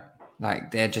 right?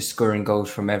 Like they're just scoring goals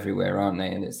from everywhere, aren't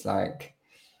they? And it's like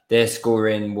they're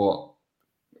scoring what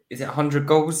is it? 100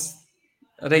 goals?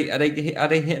 Are they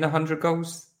hitting 100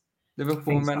 goals?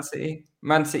 Liverpool and Man City.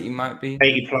 Man City might be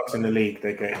 80 plus in the league.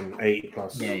 They're getting 80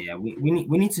 plus. Yeah. We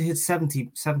need to hit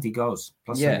 70 goals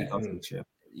plus 70 goals each year.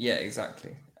 Yeah,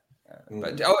 exactly.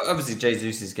 But obviously,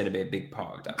 Jesus is going to be a big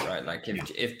part of that, right? Like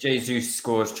if Jesus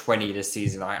scores 20 this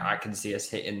season, I can see us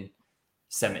hitting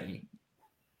 70.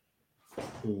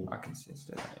 I can see us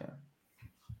doing that.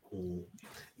 Yeah.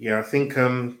 Yeah, I think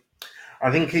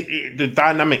the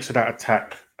dynamics of that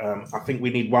attack. I think we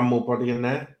need one more body in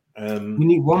there. We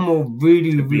need one more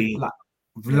really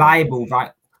reliable,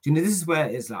 right? This is where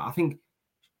it's like I think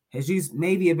Jesus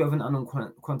may be a bit of an unknown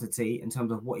quantity in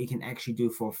terms of what he can actually do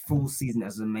for a full season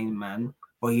as a main man,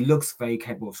 but he looks very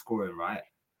capable of scoring, right?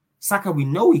 Saka, we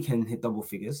know he can hit double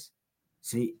figures,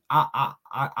 so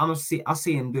I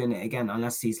see him doing it again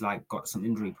unless he's like got some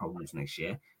injury problems next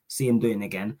year. See him doing it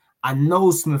again. I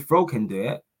know Smith Rowe can do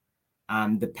it.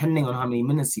 Depending on how many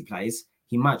minutes he plays,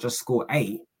 he might just score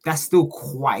 8 that's still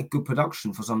quite good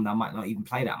production for someone that might not even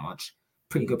play that much.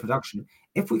 Pretty good production.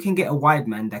 If we can get a wide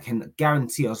man that can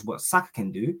guarantee us what Saka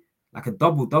can do, like a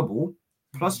double-double,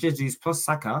 plus Jesus, plus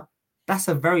Saka, that's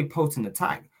a very potent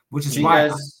attack, which is why...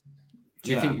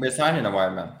 Do you think we're signing a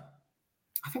wide man?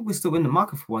 I think we're still in the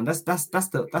market for one. That's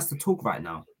the talk right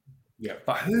now. Yeah.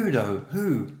 But who though?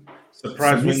 Who?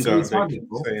 Surprise window.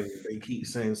 They keep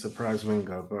saying surprise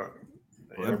window, but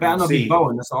it better not be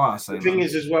Bowen. That's all I say. The thing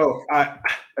is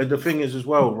as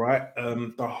well, right?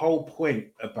 The whole point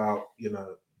about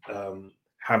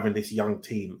having this young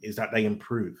team is that they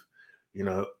improve.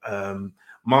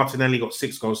 Martinelli got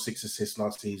 6 goals, 6 assists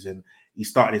last season. He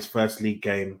started his first league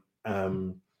game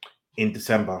in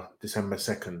December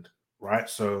 2nd, right?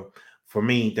 So for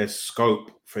me, there's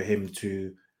scope for him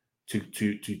to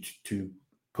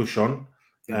push on.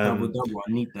 Double-double,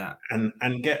 I need that. And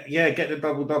get the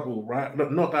double-double, right?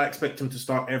 Not that I expect him to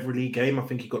start every league game. I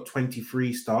think he got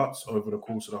 23 starts over the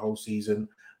course of the whole season.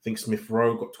 I think Smith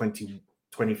Rowe got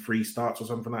 23 starts or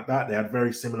something like that. They had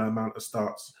very similar amount of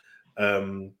starts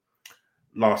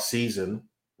last season,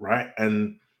 right?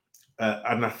 And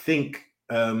I think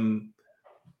I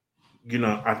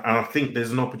think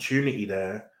there's an opportunity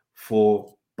there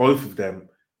for both of them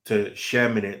to share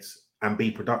minutes and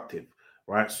be productive,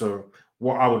 right? So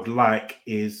what I would like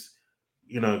is,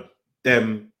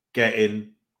 them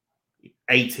getting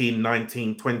 18,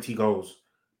 19, 20 goals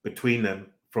between them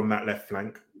from that left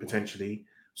flank, potentially.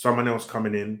 Someone else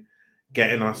coming in,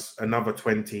 getting us another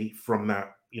 20 from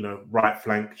that, right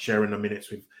flank, sharing the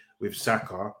minutes with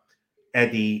Saka.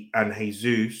 Eddie and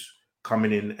Jesus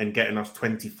coming in and getting us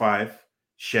 25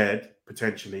 shared,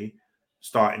 potentially,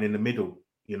 starting in the middle,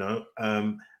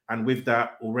 and with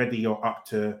that, already you're up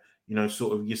to,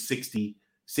 sort of your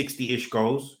 60-ish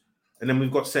goals. And then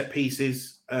we've got set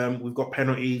pieces, we've got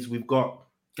penalties, we've got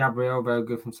Gabriel, very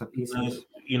good from set pieces. And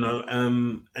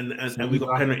we've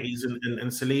got penalties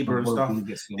and Saliba and stuff.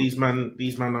 These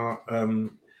men are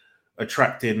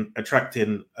attracting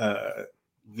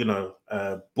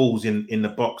balls in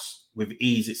the box with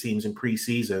ease, it seems, in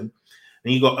pre-season.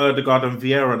 And you got Erdegaard and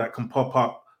Vieira that can pop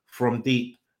up from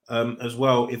deep as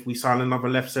well. If we sign another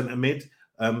left centre mid,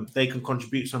 they can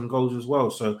contribute some goals as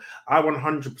well. So I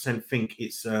 100% think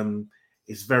it's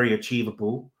very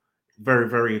achievable, very,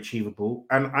 very achievable.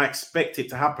 And I expect it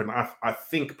to happen. I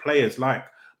think players like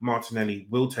Martinelli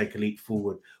will take a leap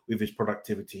forward with his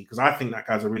productivity, because I think that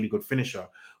guy's a really good finisher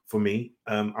for me.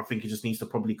 I think he just needs to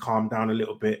probably calm down a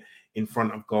little bit in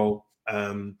front of goal,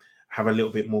 have a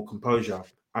little bit more composure.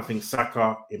 I think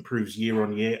Saka improves year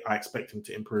on year. I expect him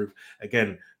to improve.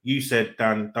 Again, you said,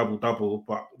 Dan, double-double,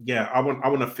 but yeah, I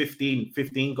want a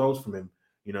 15 goals from him,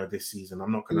 this season.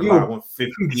 I'm not going to lie. I want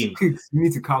 15. You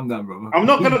need to calm down, bro. I'm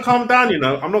not going to calm down,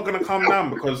 I'm not going to calm down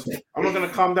because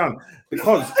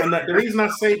and the reason I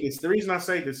say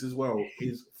this as well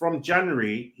is from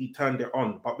January, he turned it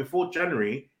on. But before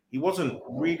January, he wasn't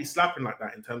really slapping like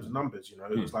that in terms of numbers, It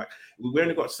was like we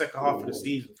only got the second half of the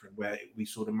season from where we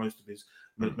saw the most of his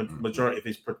majority of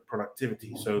his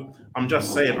productivity. So I'm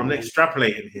just saying, I'm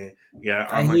extrapolating here. Yeah,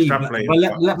 I'm extrapolating. But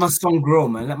let my son grow,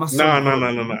 man. Let my son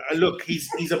grow. No. Look, he's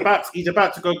about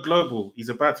to go global. He's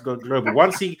about to go global.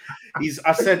 Once I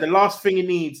said the last thing he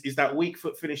needs is that weak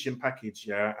foot finishing package.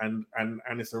 Yeah, and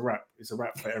it's a wrap. It's a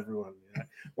wrap for everyone. Yeah?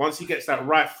 Once he gets that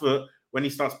right foot, when he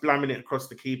starts blamming it across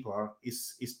the keeper,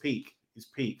 it's peak. It's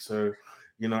peak. So,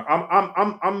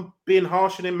 I'm being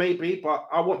harsh on him maybe, but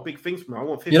I want big things from him. I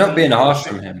want 15. You're not being harsh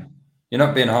on him. You're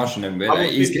not being harsh on him.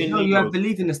 But you have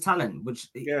belief in his talent, which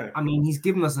he's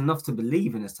given us enough to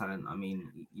believe in his talent.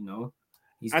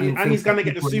 He's going to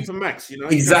get the Supermax,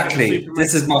 Exactly.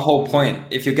 This is my whole point.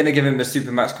 If you're going to give him a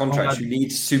Supermax contract, you need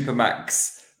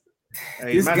Supermax.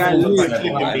 Hey, this guy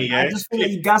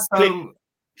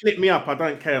clip me up. I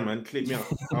don't care, man. Clip me up.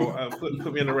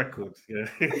 Put me on the record. Yeah.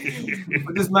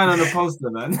 Put this man on the poster,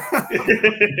 man.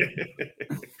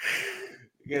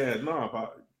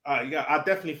 I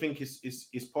definitely think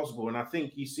it's possible, and I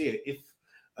think you see it. If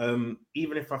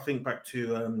even if I think back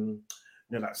to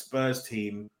that Spurs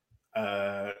team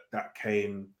that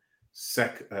came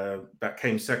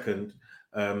second.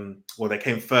 They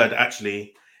came third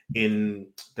actually in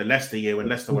the Leicester year when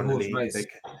Leicester won the league.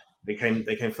 They came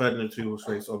third in the 2-horse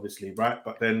race, obviously, right?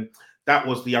 But then that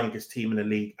was the youngest team in the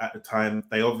league at the time.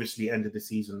 They obviously ended the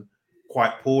season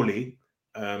quite poorly.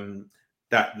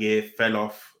 That year fell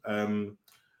off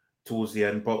towards the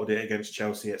end, bottled it against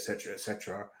Chelsea, etc.,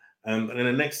 etc. And then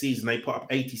the next season they put up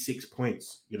 86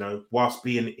 points, whilst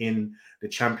being in the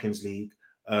Champions League,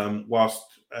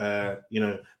 whilst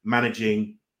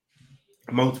managing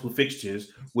multiple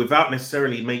fixtures without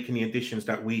necessarily making the additions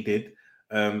that we did.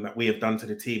 that we have done to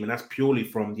the team, and that's purely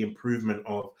from the improvement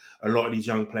of a lot of these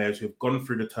young players who have gone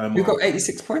through the turmoil. Who got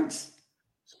 86 points?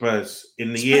 Spurs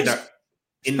in the year that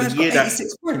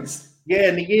 86 points. Yeah,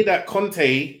 in the year that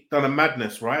Conte done a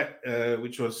madness, right?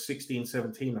 Which was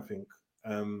 16-17, I think.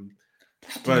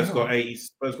 Spurs got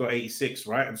 86,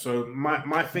 right? And so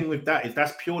my thing with that is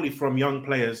that's purely from young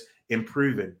players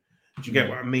improving. Do you get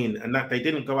what I mean? And that they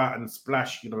didn't go out and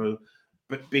splash,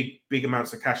 big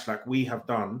amounts of cash like we have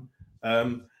done.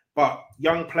 But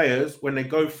young players, when they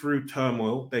go through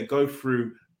turmoil, they go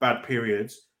through bad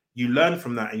periods, you learn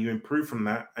from that and you improve from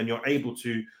that, and you're able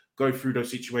to go through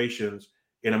those situations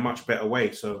in a much better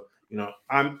way. So,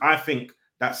 I think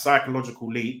that psychological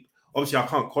leap, obviously I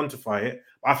can't quantify it,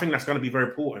 but I think that's going to be very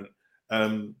important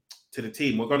to the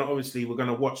team. We're going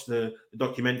to watch the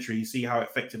documentary, see how it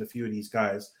affected a few of these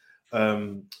guys,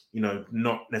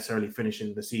 not necessarily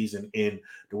finishing the season in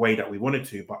the way that we wanted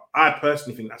to. But I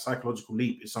personally think that psychological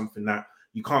leap is something that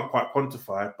you can't quite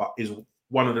quantify, but is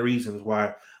one of the reasons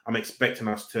why I'm expecting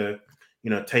us to,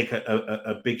 take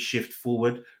a big shift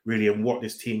forward, really, in what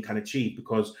this team can achieve.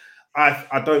 Because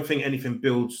I don't think anything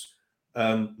builds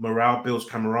morale, builds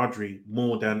camaraderie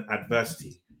more than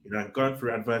adversity. Going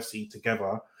through adversity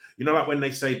together. Like when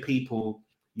they say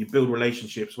you build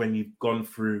relationships when you've gone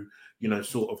through,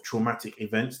 sort of traumatic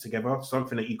events together,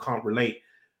 something that you can't relate.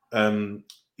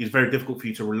 It's very difficult for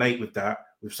you to relate with that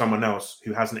with someone else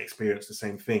who hasn't experienced the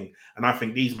same thing. And I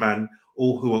think these men,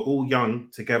 who are all young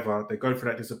together, they go through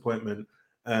that disappointment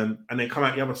and they come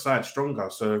out the other side stronger.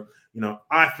 So,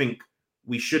 I think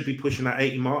we should be pushing that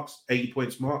 80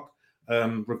 points mark,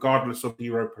 regardless of the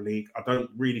Europa League. I don't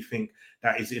really think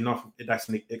that is enough. That's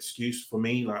an excuse for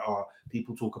me. Like,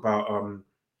 people talk about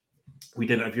we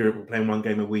didn't have Europe, we're playing one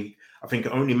game a week. I think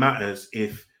it only matters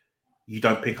if you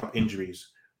don't pick up injuries,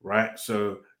 right?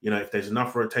 So, if there's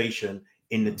enough rotation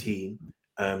in the team,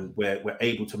 where we're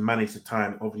able to manage the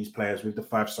time of these players with the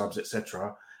 5 subs,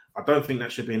 etc., I don't think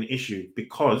that should be an issue,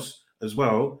 because as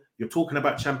well, you're talking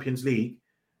about Champions League.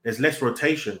 There's less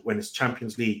rotation when it's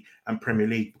Champions League and Premier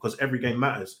League, because every game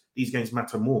matters. These games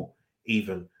matter more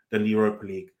even than the Europa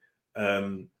League.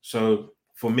 So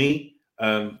for me,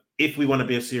 if we want to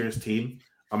be a serious team,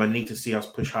 I'm going to need to see us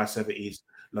push high 70s,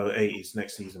 low 80s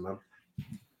next season, man.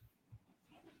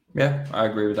 Yeah, I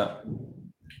agree with that.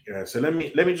 Yeah, so let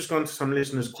me just go on to some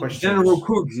listeners' questions. General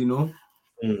Cooks,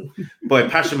 Boy,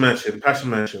 passion merchant,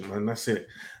 man. That's it.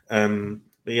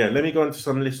 But yeah, let me go on to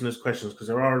some listeners' questions, because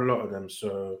there are a lot of them.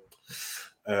 So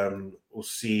we'll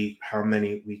see how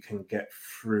many we can get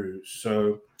through.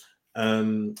 So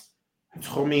Tommy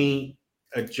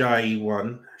Ajayi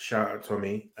one, shout out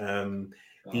Tommy.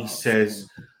 He says,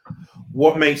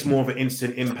 what makes more of an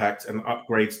instant impact and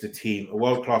upgrades the team? A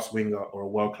world-class winger or a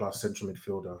world-class central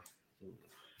midfielder?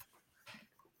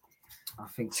 I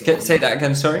think so. Say that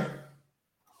again, sorry.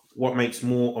 What makes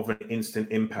more of an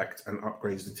instant impact and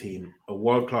upgrades the team? A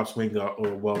world-class winger or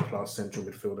a world-class central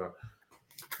midfielder?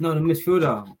 No, the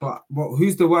midfielder. But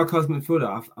who's the world-class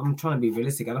midfielder? I'm trying to be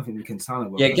realistic. I don't think we can sign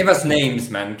a. Yeah, give us names,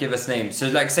 man. Give us names.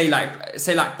 So, say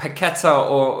Paqueta,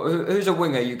 or who's a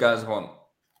winger you guys want?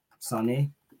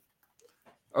 Sané.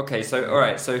 Okay, so all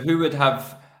right. So who would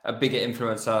have a bigger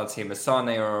influence on our team, a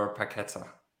Sané or a Paqueta?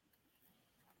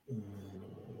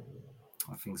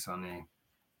 I think Sané.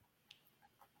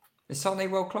 Is Sané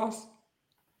world class?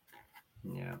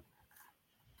 Yeah.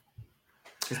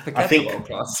 Is Paqueta world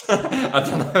class? I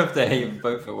don't know if they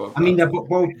both are world class. I mean,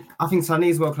 I think Sané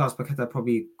is world class. Paqueta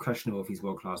probably questionable if he's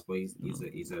world class, but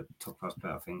he's a top class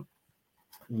player, I think.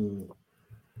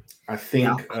 I think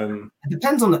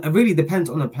it really depends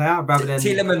on the player rather than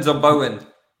Tielemans or Bowen.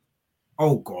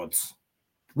 Oh God,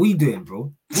 what are you doing,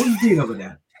 bro? What are you doing over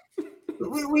there?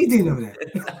 What are you doing over there?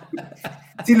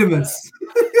 Tielemans.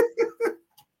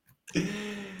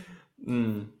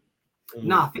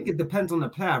 No, I think it depends on the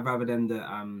player rather than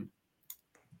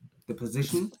the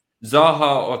position.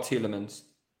 Zaha or Tielemans?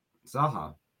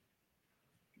 Zaha.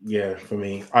 Yeah, for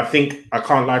me, I think I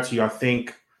can't lie to you. I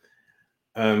think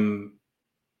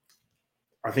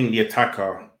the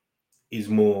attacker is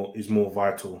more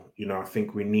vital. I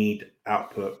think we need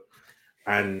output,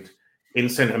 and in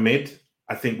centre mid,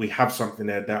 I think we have something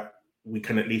there that we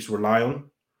can at least rely on.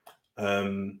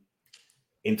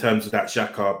 In terms of that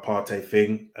Xhaka Partey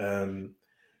thing,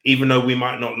 even though we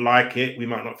might not like it, we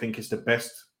might not think it's the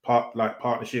best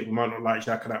partnership. We might not like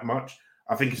Xhaka that much.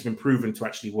 I think it's been proven to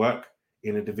actually work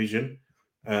in a division,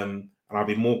 and I'll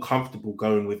be more comfortable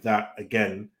going with that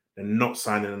again than not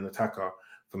signing an attacker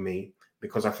for me,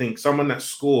 because I think someone that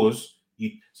scores,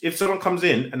 if someone comes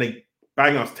in and they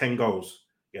bang us 10 goals,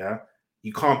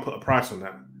 you can't put a price on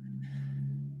that.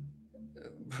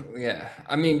 Yeah,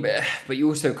 I mean, but you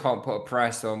also can't put a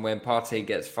price on when Partey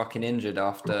gets fucking injured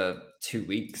after 2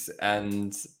 weeks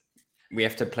and we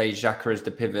have to play Xhaka as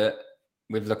the pivot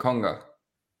with Lokonga.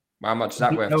 How much is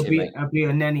that worth to you, mate? It'll be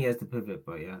a Nenny as the pivot,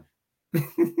 but yeah.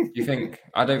 Do you think?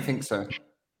 I don't think so.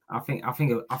 I think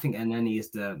Nenny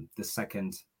is the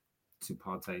second to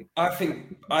Partey. I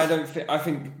think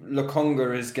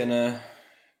Lokonga is gonna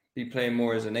be playing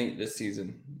more as an 8 this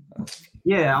season.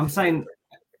 Yeah, I'm saying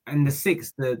in the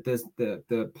 6,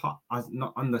 the part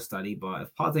not understudy, but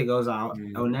if Partey goes out,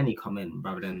 El Nenny come in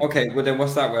rather than. Okay, well then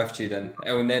what's that worth to you then?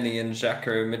 El Nenny and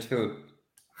Xhaka in midfield.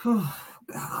 Oh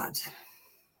God.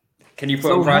 Can you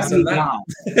put a price on that?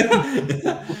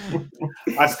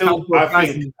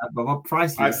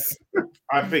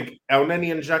 I think El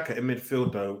Neni and Xhaka in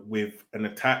midfield though, with an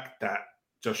attack that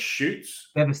just shoots.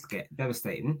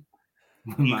 Devastating.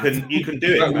 You can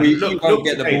do it. You won't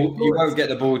get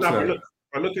the ball to him.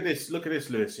 Look at this,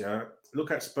 Lewis. Yeah, look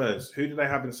at Spurs. Who did they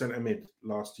have in centre mid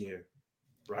last year?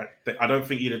 Right, I don't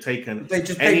think you'd have taken. They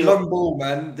just played long ball,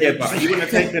 man. But you wouldn't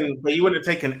have taken. But you wouldn't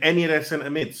have taken any of their centre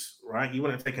mids, right? You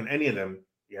wouldn't have taken any of them.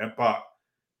 Yeah, but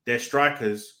their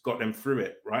strikers got them through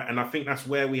it, right? And I think that's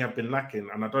where we have been lacking.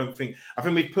 And I think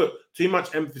we've put too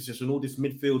much emphasis on all this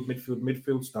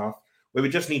midfield stuff, where we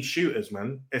just need shooters,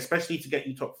 man. Especially to get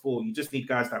you top 4, you just need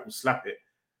guys that will slap it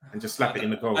and just slap it in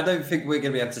the goal. I don't think we're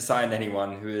going to be able to sign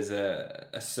anyone who is a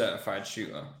certified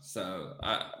shooter. So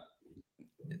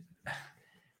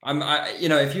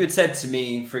if you had said to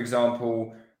me, for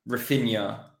example,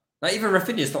 Rafinha, like even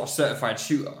Rafinha's not a certified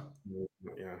shooter.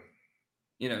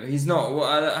 Yeah. He's not.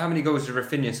 How many goals has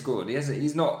Rafinha scored?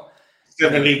 He's not.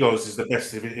 7 league goals is the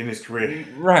best in his career.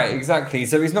 Right, exactly.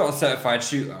 So he's not a certified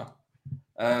shooter.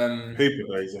 Hooper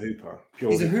though, he's a hooper.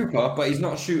 He's a hooper, but he's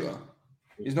not a shooter.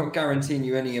 He's not guaranteeing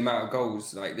you any amount of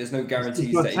goals. Like there's no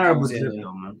guarantees that he comes in.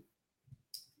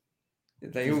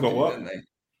 They all got what? Don't they?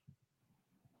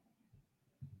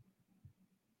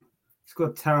 He's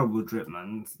got terrible drip,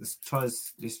 man. This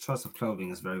choice of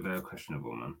clothing is very, very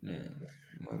questionable, man. Yeah.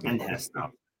 And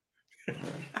hairstyle.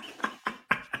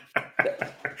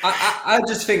 I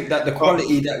just think that the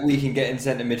quality that we can get in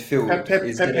centre midfield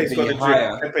is going to be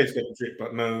higher. Pepe's got the drip,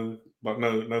 but no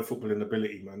footballing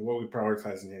ability, man. What are we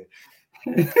prioritising here?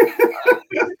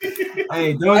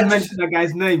 Hey, don't mention that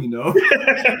guy's name,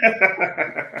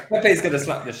 Pepe's gonna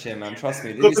slap this shit, man. Trust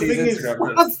me. The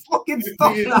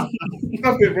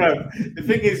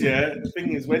thing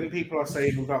is, when people are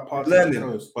saying without Partey's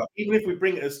close, but even if we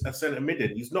bring a centre mid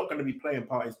in, he's not going to be playing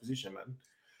Partey's position, man.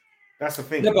 That's the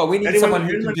thing. No, but we need someone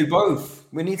who can do both.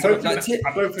 We need someone like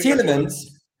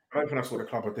Tielemans. I don't think that's what the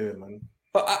club are doing, man.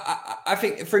 But I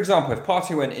think, for example, if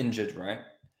Partey went injured, right,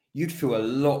 you'd feel a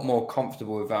lot more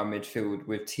comfortable with our midfield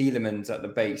with Tielemans at the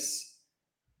base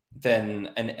than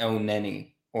an El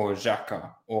Neni or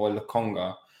Xhaka or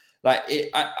Lokonga.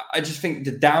 I just think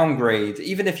the downgrade,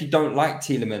 even if you don't like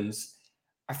Tielemans,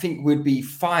 I think we'd be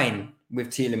fine with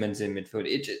Tielemans in midfield.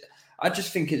 I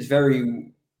just think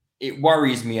it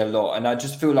worries me a lot. And I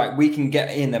just feel like we can get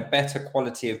in a better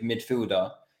quality of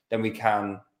midfielder than we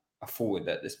can a forward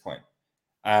at this point.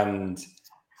 And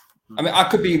I mean, I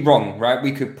could be wrong, right?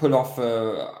 We could pull off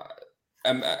a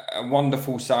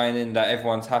wonderful signing that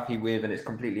everyone's happy with and it's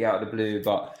completely out of the blue,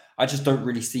 but I just don't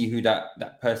really see who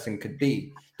that person could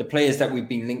be. The players that we've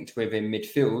been linked with in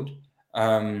midfield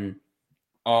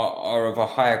are of a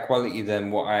higher quality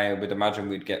than what I would imagine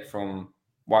we'd get from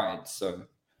wide. So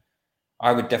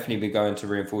I would definitely be going to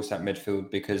reinforce that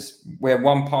midfield because we're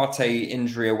one Partey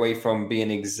injury away from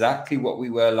being exactly what we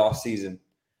were last season.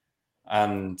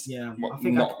 And yeah,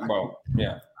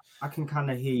 I can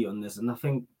kind of hear you on this, and I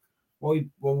think what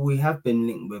we have been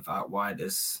linked with out wide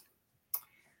is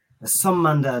there's some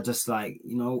man that are just like,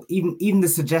 even the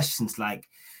suggestions like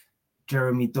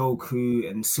Jeremy Doku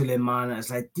and Suleiman. It's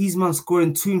like these men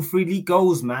scoring 2 and 3 league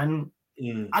goals, man.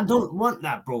 I don't want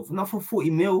that, bro. Not for 40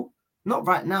 mil. Not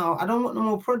right now. I don't want no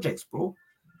more projects, bro.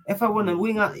 If I want a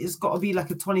winger, it's got to be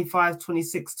like a 25,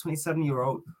 26,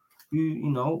 27-year-old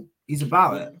who, he's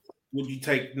about it. Would you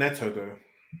take Neto though?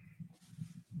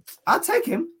 I'll take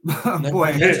him.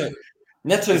 Boy,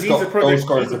 Neto's got goal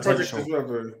scoring potential. As well,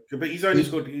 though. But he's only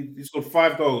scored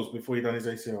 5 goals before he done his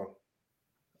ACL.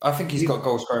 I think he's got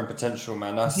goal scoring potential,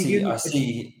 man. I see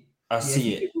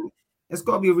it. It's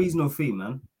got to be a reasonable fee,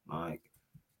 man. Like,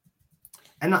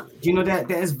 and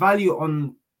there is value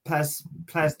on players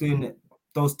doing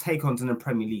those take-ons in the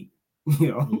Premier League.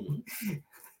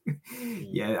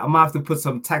 Yeah, I might have to put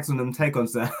some tax on them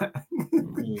take-ons there.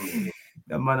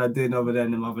 That man are doing over there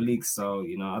in the other leagues. So,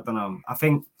 I don't know. I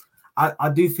think I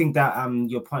do think that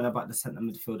your point about the centre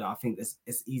midfielder, I think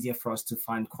it's easier for us to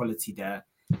find quality there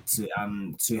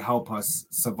to help us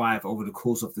survive over the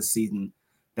course of the season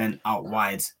than out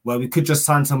wide, where we could just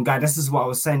sign some guy. This is what I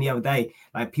was saying the other day.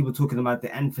 Like people talking about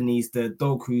the Anthony's, the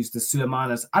Doku's, the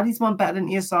Sulemanas. Are these men better than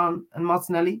Isan and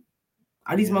Martinelli?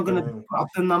 Are these men going to put up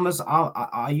the numbers?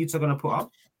 Are you two going to put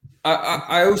up?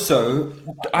 I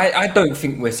don't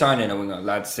think we're signing a winger,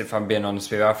 lads. If I'm being honest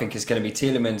with you, I think it's going to be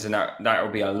Tielemans, and that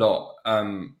will be a lot.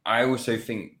 I also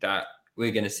think that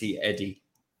we're going to see Eddie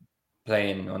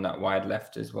playing on that wide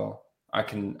left as well. I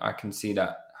can see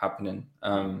that happening.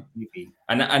 And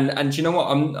you know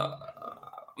what? I'm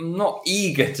not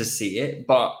eager to see it,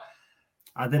 but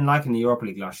I didn't like in the Europa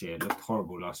League last year. It looked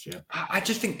horrible last year. I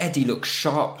just think Eddie looks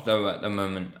sharp though at the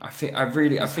moment. I think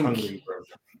hungry, bro.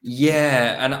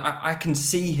 Yeah, and I can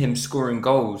see him scoring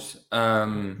goals.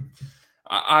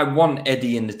 I want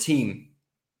Eddie in the team.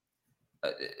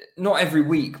 Not every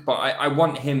week, but I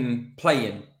want him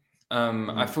playing.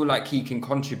 I feel like he can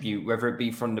contribute, whether it be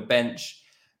from the bench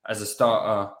as a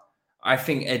starter. I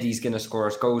think Eddie's going to score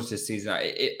us goals this season.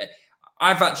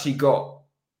 I've actually got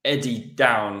Eddie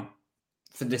down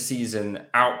for this season,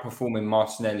 outperforming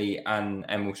Martinelli and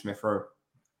Emil Smith-Rowe.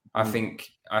 I think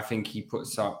he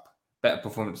puts up better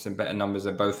performance and better numbers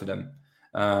than both of them.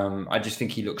 I just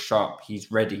think he looks sharp.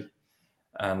 He's ready.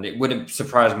 And it wouldn't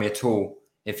surprise me at all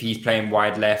if he's playing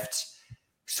wide left,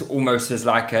 so almost as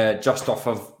like a just off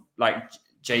of like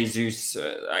Jesus.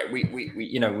 Like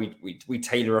we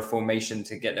tailor a formation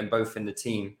to get them both in the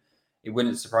team. It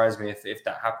wouldn't surprise me if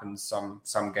that happens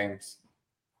some games.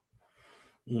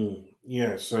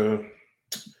 Yeah. So,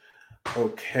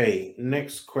 okay.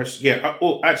 Next question. Yeah.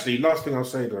 Actually, last thing I'll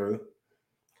say though.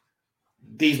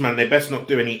 These man, they best not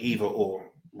do any either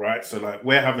or, right? So like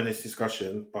we're having this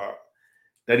discussion, but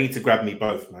they need to grab me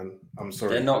both, man. I'm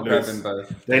sorry. They're not grabbing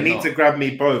both. They need to grab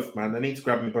me both, man. They need to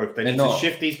grab me both. They need to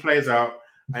shift these players out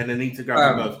and they need to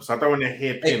grab me both. Because I don't want to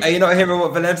hear Pim. Are you not hearing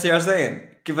what Valencia are saying?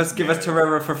 Give us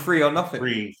Torreira for free or nothing.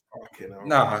 Free. Fucking hell.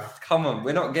 No, come on.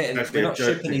 We're not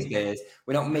shipping these players.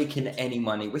 We're not making any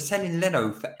money. We're selling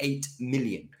Leno for 8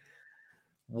 million.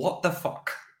 What the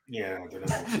fuck? Yeah, I don't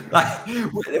know.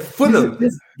 Like Fulham,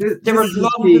 they're a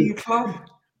London club.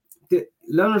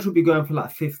 Leno should be going for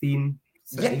like 15.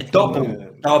 Yeah,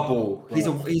 double.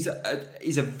 He's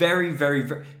a very, very,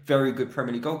 very, very good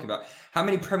Premier League goalkeeper. How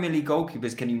many Premier League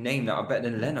goalkeepers can you name that are better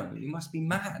than Leno? You must be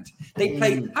mad. They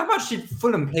play. How much did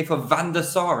Fulham play for Van der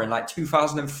Sar in like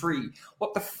 2003?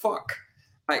 What the fuck?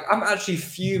 Like, I'm actually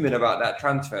fuming about that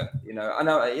transfer.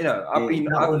 I've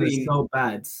been so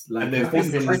bad. Like,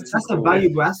 that's a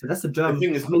valuable asset. That's a German.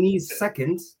 He's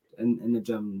second in the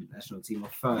German national team, or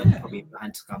third, probably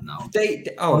behind to come now.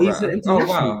 He's an international.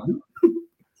 Wow.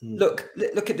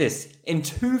 Look at this. In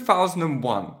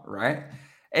 2001, right?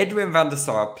 Edwin van der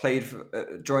Sar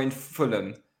joined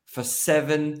Fulham for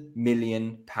 £7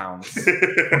 million. From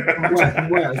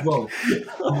where as well?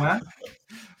 From where?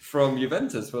 From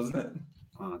Juventus, wasn't it?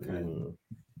 Okay.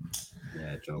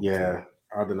 Yeah,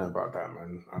 I don't know about that,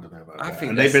 man. I don't know about that.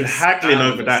 And they've been haggling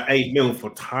over that 8 mil for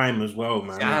time as well,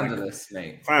 man. Scandalous,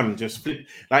 mate. Fam, just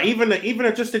like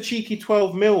even just a cheeky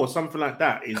 12 mil or something like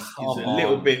that is a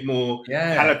little bit more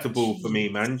palatable for me,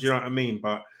 man. Do you know what I mean?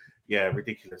 But yeah,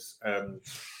 ridiculous.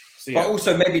 But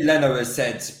also maybe Leno has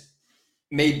said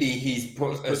maybe he's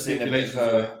put us in a bit of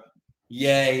a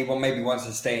maybe wants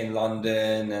to stay in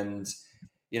London, and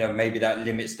maybe that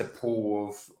limits the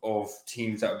pool of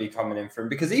teams that will be coming in for him.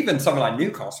 Because even someone like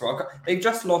Newcastle, they've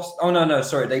just lost. Oh no,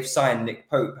 sorry, they've signed Nick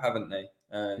Pope, haven't they?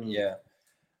 Yeah.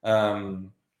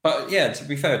 But yeah, to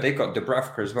be fair, they've got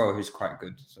Dubravka as well, who's quite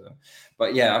good. So,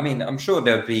 but yeah, I mean, I'm sure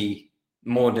there'll be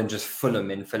more than just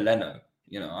Fulham in for Leno.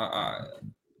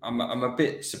 I'm a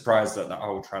bit surprised at that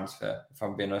whole transfer, if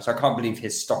I'm being honest. I can't believe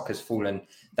his stock has fallen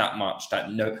that much.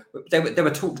 There were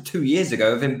talk 2 years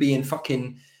ago of him being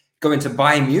fucking going to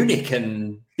Bayern Munich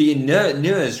and being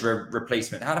Neuer's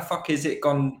replacement. How the fuck is it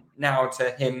gone now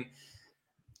to him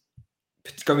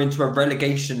go into a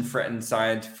relegation threatened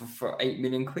side for 8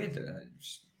 million quid?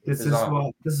 This is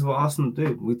what Arsenal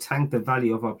do. We tank the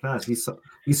value of our players. We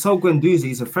sold Guendouzi.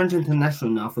 He's a French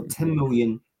international now for 10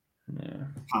 million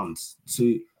pounds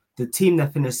to the team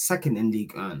that finished second in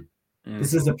League One.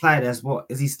 This is a player that's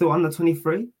is he still under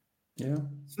 23? Yeah,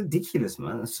 it's ridiculous,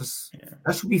 man. It's just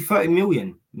that should be 30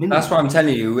 million. Minimum. That's what I'm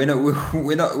telling you.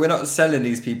 We're not selling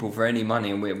these people for any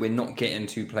money, and we're not getting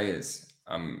two players.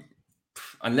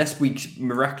 Unless we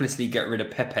miraculously get rid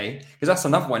of Pepe, because that's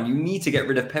another one. You need to get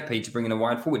rid of Pepe to bring in a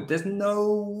wide forward. There's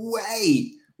no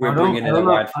way we're bringing in a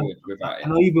wide forward without it. I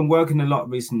know you've been working a lot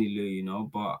recently, Lou,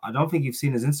 but I don't think you've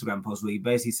seen his Instagram post where he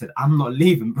basically said, "I'm not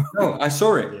leaving, bro." No, I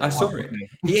saw it. I saw it.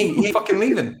 He ain't fucking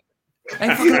leaving.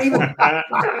 Ain't fucking leaving.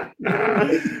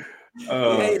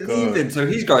 Oh, he ain't leaving. So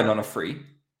he's going on a free.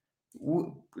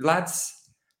 Lads,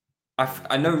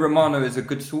 I know Romano is a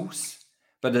good source,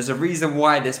 but there's a reason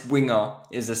why this winger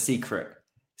is a secret.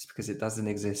 It's because it doesn't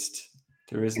exist.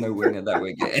 There is no winger that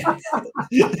we're getting.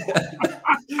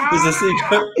 It's a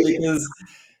secret because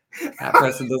that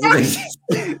person doesn't exist.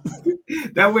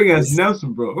 That winger is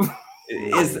Nelson, bro.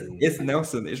 It's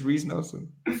Nelson. It's Reece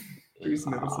Nelson. Reece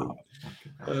Nelson.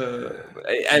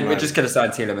 And we're just going to sign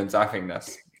Tielemans. I think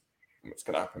that's what's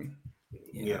going to happen.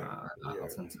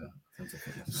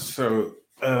 So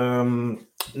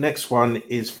next one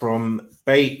is from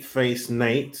Baitface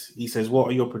Nate. He says, what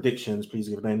are your predictions? Please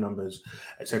give name, numbers,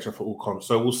 etc. for all comps.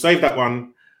 So we'll save that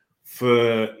one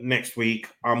for next week.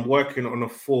 I'm working on a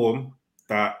form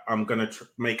that I'm going to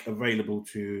make available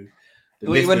to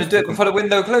the you want to do it before the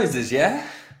window closes, yeah?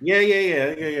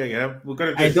 Yeah. We're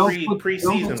going to do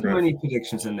pre-season. Don't put too many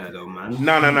predictions in there, though, man.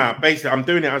 No. Basically, I'm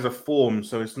doing it as a form,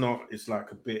 so it's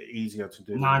like a bit easier to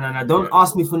do. No. Don't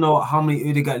ask me for how many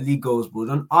Udegaard league goals, bro.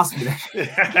 Don't ask me that.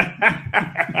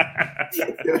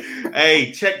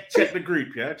 Hey, check the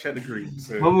group, yeah? Check the group.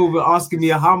 So. Mum will be asking me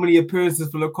how many appearances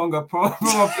for Lukonga Pro.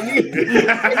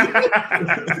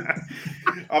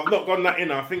 I've not gone that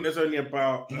in. I think there's only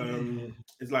about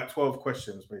it's like 12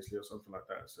 questions basically or something like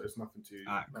that. So it's nothing too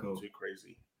too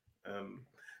crazy.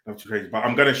 Not too crazy. But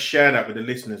I'm gonna share that with the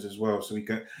listeners as well, so we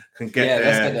can get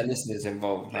let's get the listeners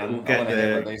involved, man. We'll get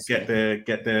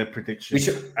their predictions.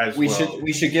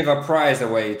 We should give a prize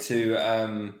away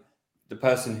to the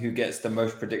person who gets the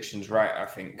most predictions right. I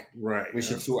think. Right. We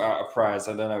should sort out a prize.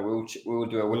 I don't know. We'll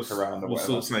do a whip around or whatever.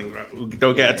 Sort something, right? We'll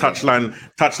go get a touchline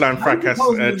fracas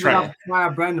track.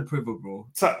 Brand approval, bro.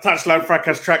 Touchline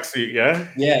fracas tracksuit, yeah.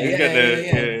 Yeah.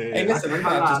 Hey, listen, we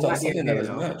might have to start selling them as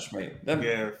merch, mate.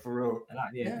 Yeah, for real.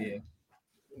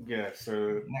 Yeah.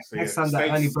 So next time that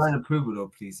only brand approval, though,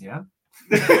 please, yeah.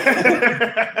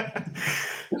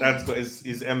 Dad's got his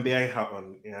NBA hat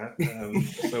on, yeah.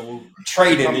 So we'll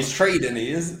trading. He's trading.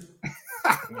 He is.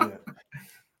 Yeah.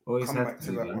 Come back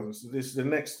to that one. So this is the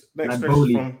next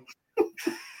question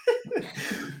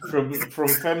from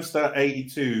Femstar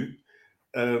 82.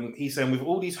 He's saying, with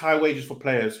all these high wages for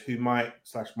players who might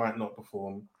not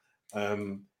perform,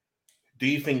 do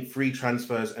you think free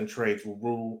transfers and trades will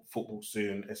rule football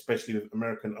soon, especially with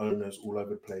American owners all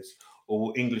over the place? Or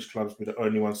will English clubs be the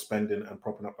only ones spending and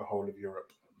propping up the whole of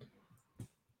Europe?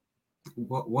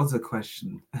 What was the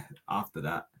question after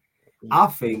that? I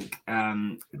think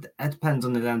it depends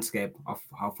on the landscape of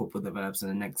how football develops in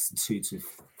the next 2 to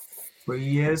 3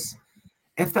 years.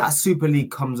 If that Super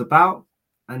League comes about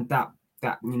and that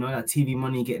TV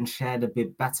money getting shared a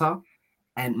bit better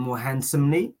and more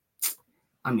handsomely,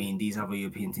 I mean, these other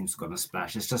European teams are going to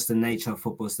splash. It's just the nature of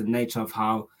football. It's the nature of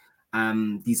how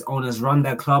these owners run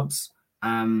their clubs,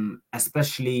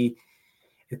 especially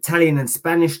Italian and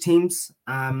Spanish teams.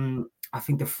 I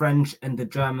think the French and the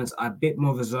Germans are a bit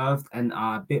more reserved and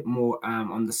are a bit more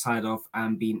on the side of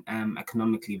being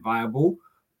economically viable.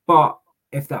 But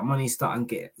if that money start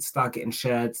getting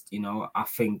shared, I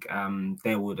think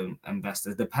they would invest.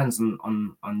 It depends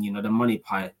on the money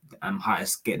pie how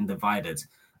it's getting divided.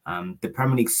 The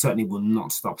Premier League certainly will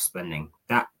not stop spending.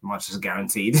 That much is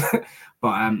guaranteed.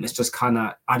 But it's just kind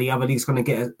of, are the other leagues going to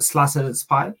get a slice of its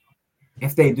pie?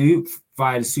 If they do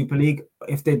via the Super League,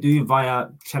 if they do via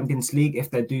Champions League, if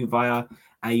they do via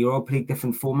a Europa League,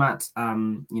 different formats,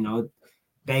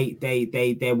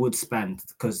 they would spend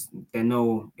because they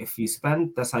know if you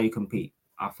spend, that's how you compete.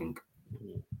 I think.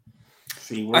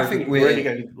 See,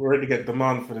 we're already get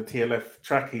demand for the TLF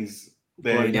trackies.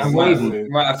 We might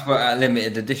have to put out a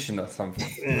limited edition or something.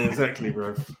 Yeah, exactly,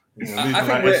 bro. I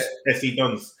think we're SE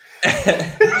Dons.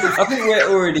 I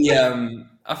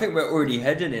think we're already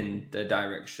heading in the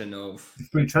direction of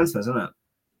free transfers, isn't it?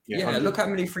 Yeah, look how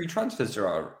many free transfers there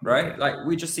are, right? Like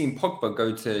we just seen Pogba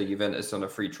go to Juventus on a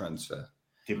free transfer.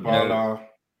 Dybala.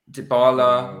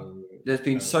 There's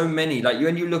been so many. Like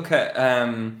when you look at,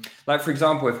 like for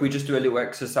example, if we just do a little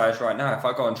exercise right now, if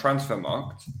I go on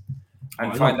Transfermarkt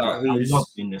and find out who's. I love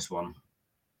doing this one.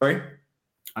 Sorry.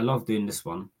 I love doing this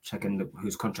one, checking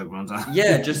whose contract runs out.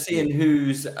 Yeah, just seeing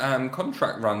whose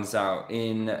contract runs out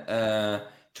in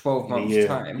 12 months'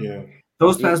 time. Yeah.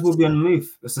 Those players will be on the move.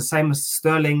 It's the same as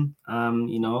Sterling,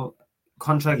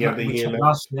 contract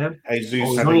last year.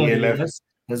 Jesus had a year left.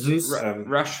 Jesus.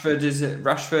 Rashford, is it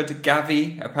Rashford?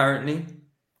 Gavi, apparently.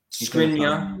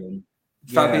 Skriniar,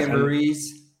 Fabian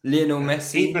Ruiz, Lionel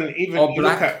Messi. Even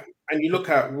you look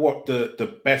at what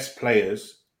the best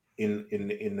players in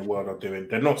the world are doing.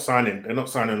 They're not signing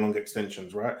long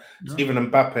extensions, right? No. Even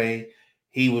Mbappe,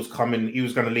 he was going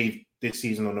to leave this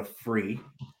season on a free.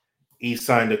 He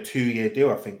signed a 2-year deal,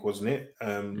 I think, wasn't it?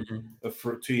 A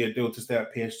 2-year deal to stay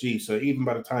at PSG. So even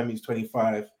by the time he's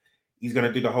 25, he's going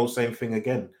to do the whole same thing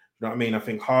again. You know what I mean? I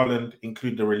think Haaland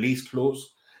included a release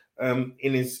clause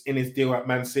in his deal at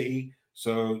Man City.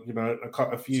 So, you know,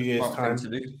 a few years' time,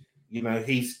 you know,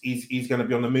 he's going to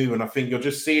be on the move. And I think you're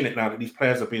just seeing it now that these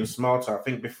players are being smarter. I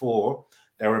think before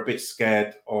they were a bit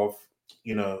scared of,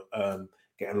 you know,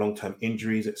 getting long-term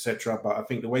injuries, etc. But I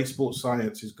think the way sports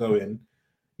science is going,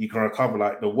 you can recover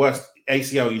like the worst.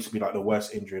 ACL used to be like the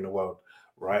worst injury in the world,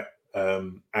 right?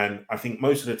 And I think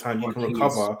most of the time you can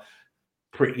recover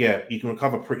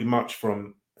pretty much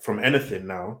from anything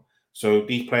now. So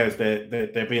these players,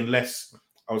 they're being less,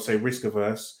 I would say, risk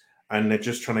averse, and they're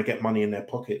just trying to get money in their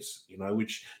pockets, you know,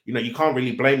 which, you know, you can't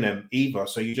really blame them either.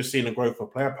 So you're just seeing a growth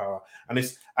of player power. And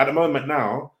it's at the moment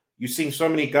now, you've seen so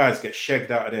many guys get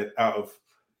shagged out of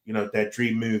you know, their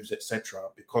dream moves, etc.,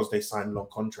 because they sign long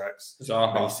contracts. You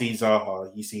know, you see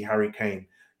Zaha, you see Harry Kane,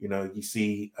 you know, you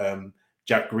see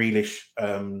Jack Grealish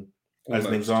as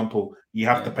an example. You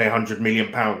have to pay £100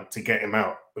 million to get him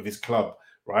out of his club,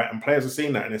 right? And players are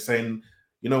seeing that and they're saying,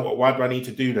 you know what, why do I need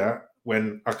to do that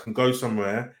when I can go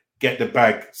somewhere, get the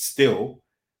bag still,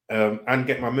 and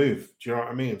get my move? Do you know what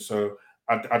I mean? So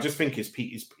I just think his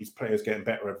players getting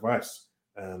better advice,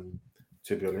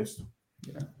 to be honest.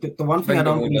 Yeah. The one thing I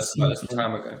don't really see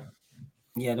time ago.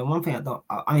 Yeah, the one thing I don't.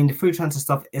 I mean, the free transfer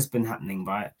stuff has been happening,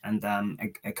 right? And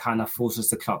it kind of forces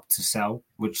the club to sell,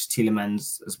 which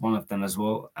Tielemans is one of them as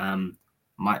well.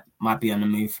 Might be on the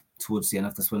move towards the end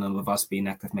of this window with us being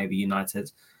active, maybe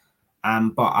United.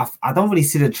 But I don't really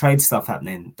see the trade stuff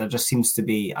happening. There just seems to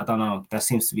be, I don't know, that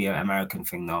seems to be an American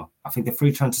thing though. I think the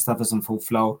free transfer stuff is in full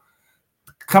flow.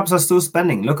 Clubs are still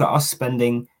spending. Look at us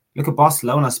spending. Look at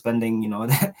Barcelona spending. You know,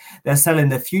 they're selling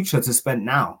their future to spend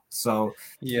now. So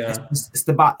yeah, it's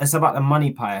about the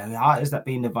money pie. How is that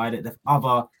being divided? The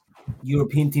other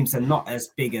European teams are not as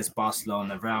big as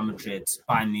Barcelona, Real Madrid,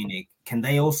 Bayern Munich. Can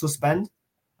they also spend?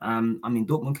 I mean,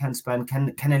 Dortmund can spend. Can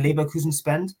a Leverkusen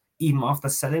spend even after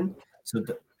selling? So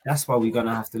that's why we're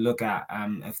gonna have to look at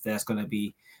if there's gonna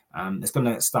be it's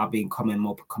gonna start becoming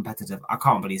more competitive. I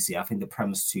can't really see. I think the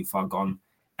Prem is too far gone,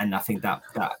 and I think that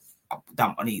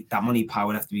money power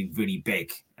would have to be really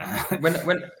big.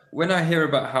 When I hear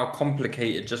about how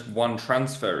complicated just one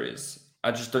transfer is,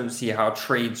 I just don't see how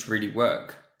trades really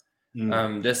work.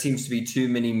 There seems to be too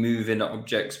many moving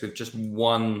objects with just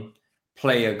one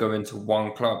player going to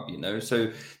one club, you know.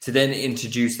 So to then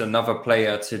introduce another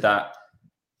player to that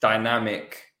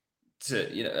dynamic, to,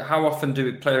 you know, how often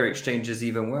do player exchanges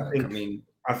even work?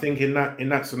 I think in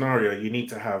that scenario, you need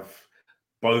to have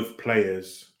both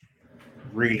players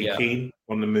really keen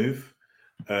on the move,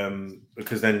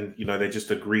 because then, you know, they just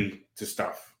agree to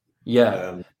stuff.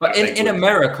 But in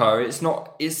America, it's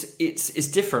not. It's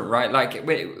different, right? Like,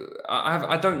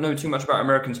 I don't know too much about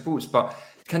American sports, but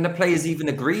can the players even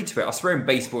agree to it? I swear in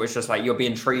baseball, it's just like you're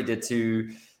being traded to.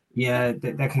 Yeah,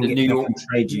 they can the New York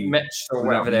trade you Mets or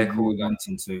whatever they're called.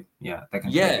 Wanting to, yeah, they can.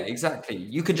 Yeah, exactly.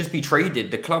 You could just be traded.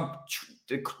 The club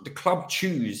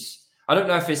choose. I don't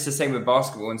know if it's the same with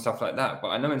basketball and stuff like that, but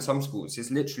I know in some sports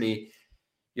it's literally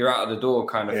you're out of the door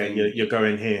kind of thing. You're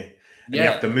going here. And you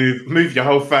have to move your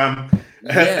whole fam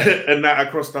and that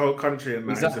across the whole country, and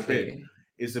that exactly.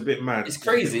 It's a bit mad. It's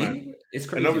crazy. It's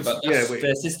crazy, but that's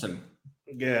their system.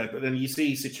 Yeah, but then you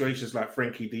see situations like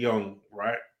Frankie de Jong,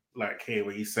 right? Like here,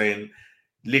 where he's saying,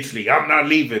 literally, I'm not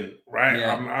leaving, right?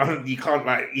 Yeah. You can't,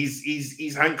 like,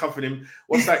 he's handcuffing him.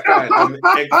 What's that guy?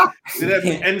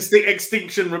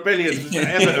 Extinction Rebellion,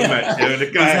 Everton match. You know,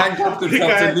 the guy's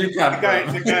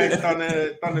done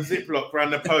a ziplock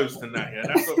around the post and that. Yeah,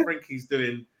 that's what Frankie's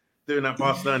doing at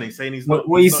Barcelona. He's saying he's not.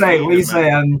 What you say?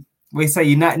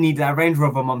 United need that Range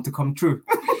Rover mum to come true.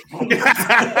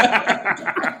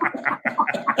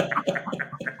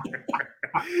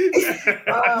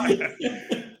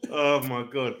 Oh my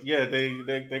god! Yeah, they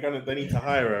need to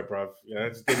hire her, bruv. Yeah,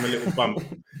 just give him a little bump.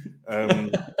 I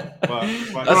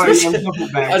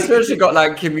swear she got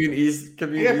like communities.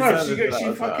 Yeah, bro,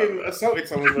 she fucking assaulted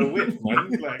someone with a whip,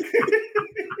 man. Like,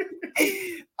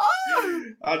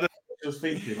 I don't know, just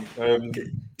thinking.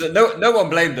 No one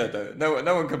blamed her though.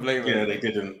 No one can blame her. Yeah, they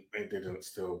didn't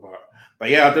still, but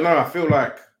yeah, I don't know. I feel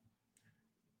like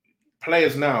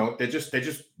players now they're just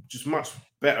much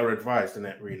better advised than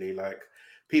it, really. Like,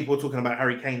 people talking about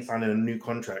Harry Kane signing a new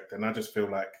contract, and I just feel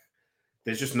like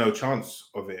there's just no chance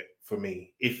of it for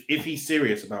me. If he's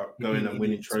serious about going and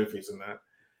winning trophies and that,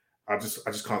 I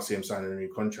just can't see him signing a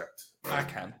new contract. I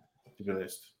can, to be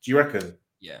honest. Do you reckon?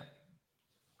 Yeah.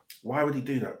 Why would he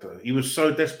do that though? He was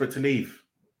so desperate to leave.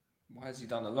 Why has he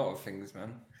done a lot of things,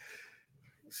 man?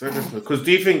 So because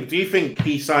do you think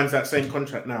he signs that same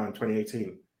contract now in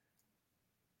 2018?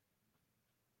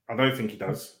 I don't think he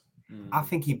does. I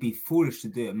think he'd be foolish to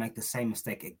do it and make the same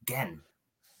mistake again.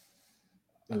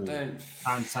 I don't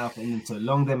Sign himself into a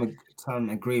long-term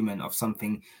agreement of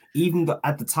something. Even though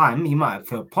at the time he might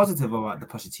feel positive about the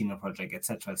Pochettino project,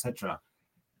 etc., etc.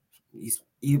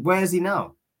 Where is he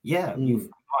now? Yeah, you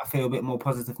might feel a bit more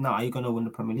positive now. Are you going to win the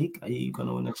Premier League? Are you going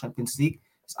to win the Champions League?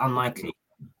 It's unlikely.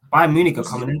 Bayern Munich are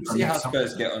coming in. See how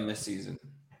Spurs get on this season.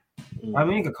 Bayern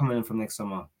Munich are coming in from next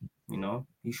summer.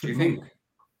 He should. Do you think?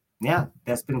 Yeah,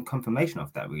 there's been confirmation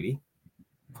of that really,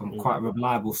 from quite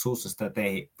reliable sources that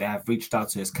they have reached out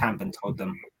to his camp and told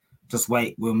them, just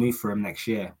wait, we'll move for him next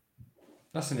year.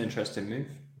 That's an interesting move.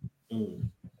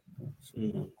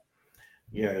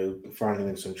 Yeah, finally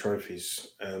win some trophies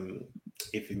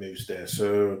if he moves there.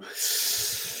 So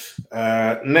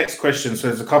next question. So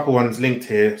there's a couple ones linked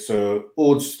here. So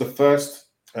Ords the first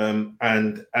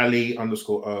and Ali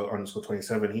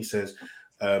 _27. He says,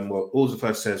 Ords the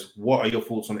first says, what are your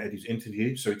thoughts on Eddie's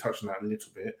interview? So we touched on that a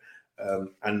little bit.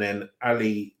 And then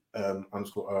Ali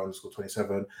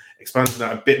 _27 expands on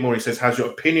that a bit more. He says, has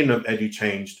your opinion of Eddie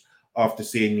changed after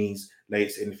seeing these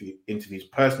latest interviews?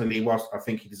 Personally, whilst I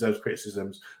think he deserves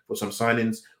criticisms for some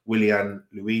signings, Willian,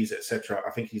 Louise, etc.,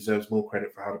 I think he deserves more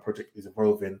credit for how the project is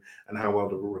evolving and how well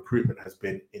the recruitment has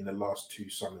been in the last 2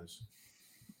 summers.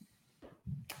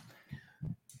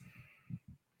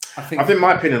 I think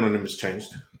my opinion on him has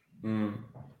changed.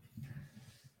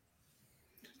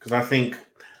 Because I think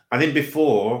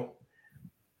before,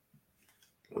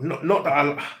 not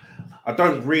that I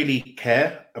don't really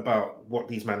care about what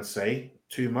these men say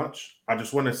too much. I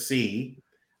just want to see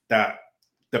that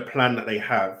the plan that they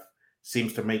have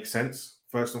seems to make sense,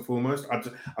 first and foremost. I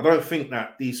don't think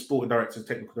that these sporting directors,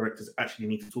 technical directors actually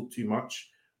need to talk too much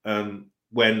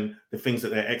when the things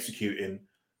that they're executing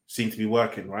seem to be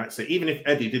working, right? So even if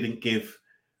Eddie didn't give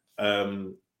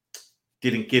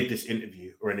this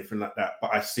interview or anything like that,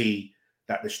 but I see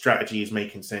that the strategy is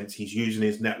making sense. He's using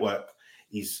his network.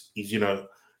 He's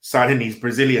signing these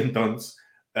Brazilian dons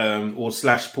or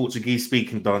 / Portuguese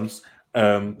speaking dons.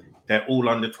 They're all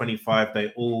under 25.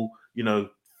 They all,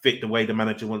 fit the way the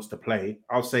manager wants to play.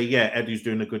 I'll say, yeah, Eddie's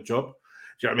doing a good job.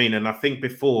 Do you know what I mean? And I think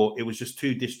before it was just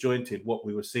too disjointed what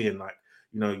we were seeing. Like,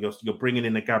 you're bringing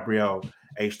in a Gabriel,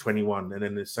 age 21, and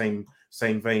in the same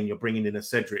vein, you're bringing in a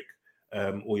Cedric,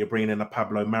 or you're bringing in a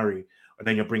Pablo Mari, and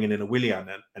then you're bringing in a Willian,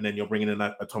 and then you're bringing in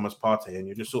a Thomas Partey, and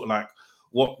you're just sort of like,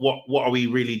 what are we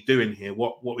really doing here?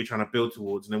 What are we trying to build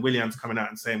towards? And then Willian's coming out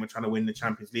and saying we're trying to win the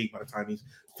Champions League by the time he's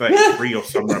 33 or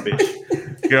some rubbish.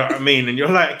 You know what I mean? And you're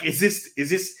like, is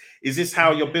this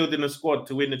how you're building a squad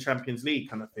to win the Champions League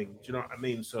kind of thing? Do you know what I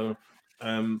mean? So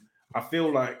I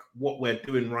feel like what we're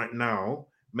doing right now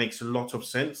makes a lot of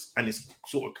sense, and it's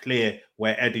sort of clear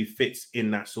where Eddie fits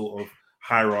in that sort of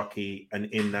hierarchy and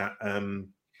in that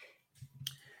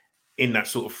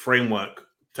sort of framework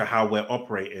to how we're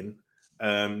operating.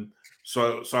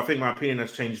 So I think my opinion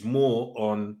has changed more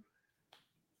on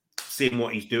seeing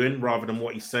what he's doing rather than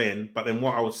what he's saying. But then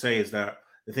what I would say is that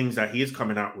the things that he is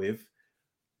coming out with,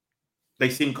 they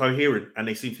seem coherent and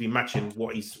they seem to be matching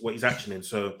what he's actioning.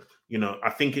 So, I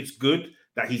think it's good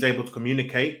that he's able to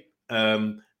communicate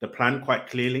the plan quite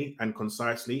clearly and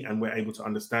concisely, and we're able to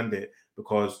understand it,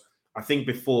 because I think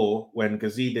before, when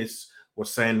Gazidis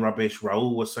was saying rubbish,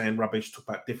 Raul was saying rubbish, took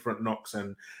back different knocks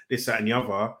and this, that, and the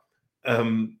other,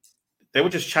 they were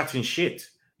just chatting shit,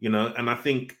 and I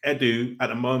think Edu at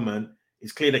the moment,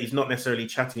 it's clear that he's not necessarily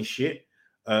chatting shit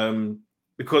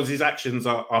because his actions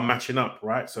are matching up,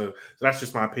 right? So that's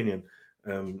just my opinion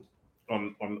on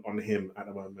him at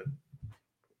the moment.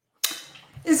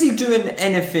 Is he doing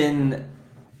anything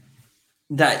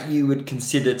that you would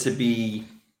consider to be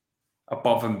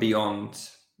above and beyond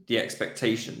the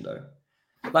expectation, though?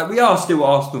 Like, we are still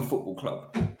Arsenal Football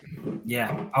Club.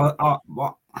 Yeah.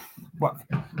 What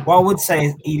I would say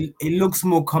is he looks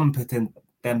more competent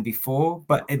than before,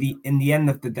 but at the end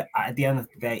of the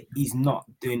day, he's not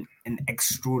doing an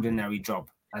extraordinary job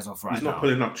as of right now. He's not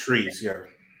pulling up trees, yeah.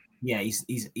 Yeah,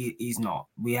 he's not.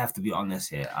 We have to be honest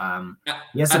here.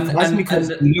 Yes, go.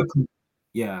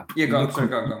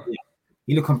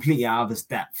 He looked completely out of his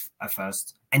depth at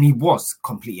first, and he was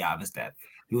completely out of his depth.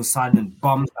 He was signing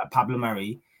bombs at Pablo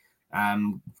Mari,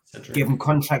 giving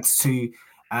contracts to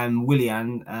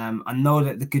Willian. I know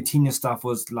that the Coutinho stuff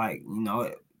was like,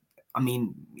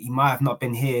 he might have not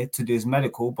been here to do his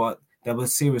medical, but there were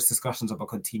serious discussions about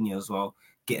Coutinho as well,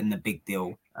 getting the big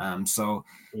deal.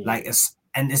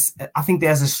 I think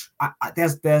there's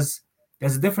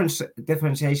a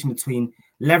differentiation between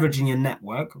leveraging your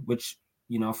network, which,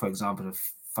 for example,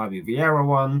 Fabio Vieira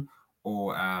one,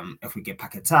 or if we get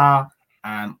Paquetá,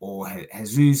 or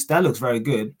Jesus, that looks very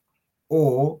good.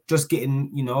 Or just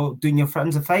getting, doing your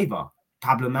friends a favor.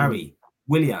 Pablo Mari,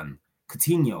 Willian,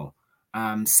 Coutinho,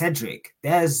 Cedric.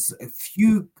 There's a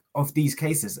few of these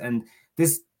cases, and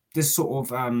this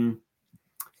sort of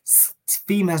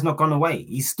theme has not gone away.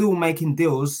 He's still making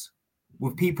deals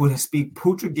with people that speak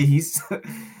Portuguese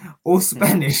or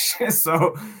Spanish.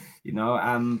 So,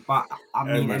 but I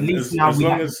mean, at least now we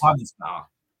have the targets now.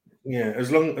 Yeah,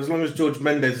 as long as George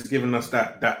Mendes has given us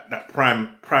that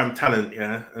prime talent,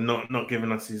 yeah, and not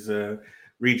giving us his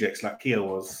rejects like Kia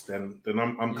was, then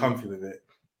I'm comfy with it.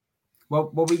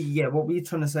 What were you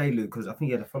trying to say, Luke? Because I think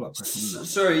you had a follow-up question.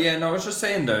 Sorry, I was just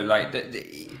saying though, like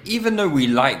even though we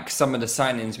like some of the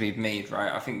signings we've made,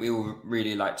 right? I think we all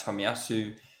really like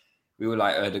Tomiyasu, we all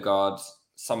like Ødegaard,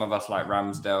 some of us like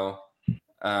Ramsdale.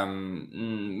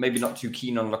 Maybe not too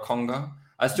keen on Lokonga.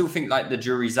 I still think like the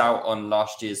jury's out on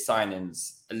last year's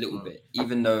signings a little bit,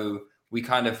 even though we all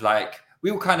kind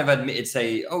of admitted,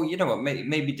 say, oh, you know what,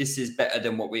 maybe this is better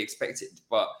than what we expected.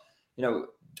 But,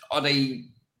 are they,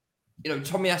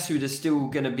 Tomiyasu, there's still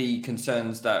going to be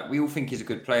concerns that we all think he's a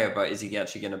good player, but is he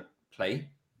actually going to play,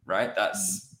 right?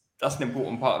 That's an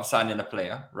important part of signing a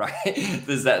player, right?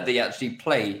 There's that they actually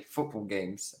play football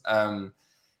games. And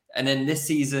then this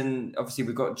season, obviously,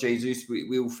 we've got Jesus.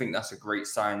 We all think that's a great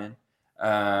signing. Who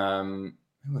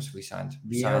else have we signed?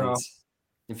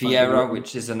 Vieira,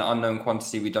 which is an unknown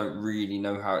quantity. We don't really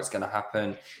know how it's going to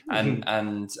happen.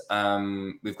 And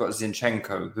we've got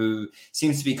Zinchenko, who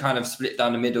seems to be kind of split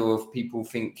down the middle of people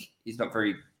think he's not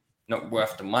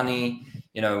worth the money,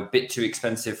 a bit too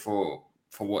expensive for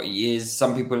what he is.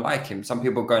 Some people like him. Some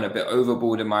people are going a bit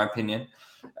overboard, in my opinion,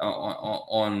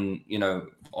 on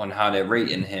how they're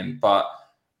rating him. But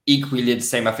equally the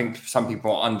same, I think some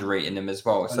people are underrating him as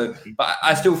well. So, but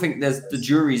I still think the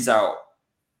jury's out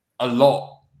a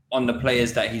lot on the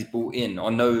players that he's brought in,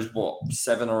 on those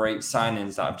 7 or 8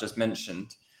 signings that I've just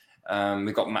mentioned.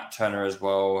 We've got Matt Turner as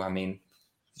well. I mean,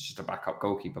 it's just a backup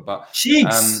goalkeeper, but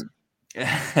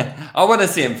I want to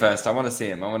see him first. I want to see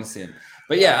him.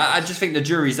 But yeah, I just think the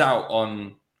jury's out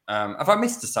on. Have I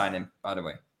missed a signing, by the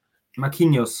way?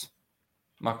 Marquinhos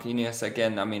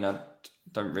again. I mean, I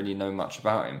don't really know much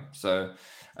about him, so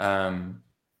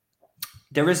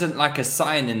there isn't like a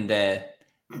sign in there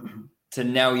to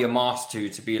nail your mask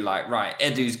to be like, right,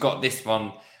 Edu's got this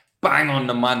one bang on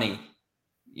the money,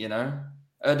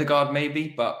 Ødegaard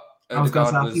maybe, but I was going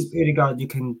to say, I think Ødegaard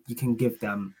you can give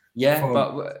them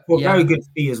for very good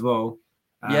fee as well.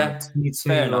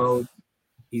 22-year-old,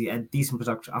 he had decent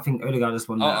production. I think Ødegaard is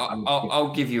one.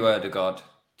 I'll give you Ødegaard.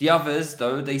 The others,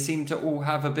 though, they seem to all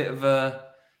have a bit of a.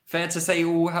 Fair to say,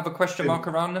 all have a question mark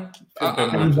around them.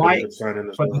 Ben White,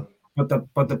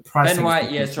 but the price. Ben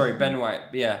White, Ben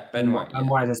White, Ben White. Ben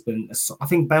White has been. I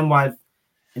think Ben White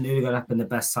and Ødegaard have been the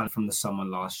best sign from the summer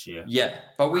last year. Yeah,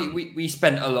 but we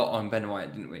spent a lot on Ben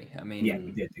White, didn't we? I mean, yeah,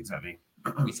 we did exactly.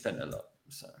 We spent a lot,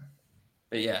 so.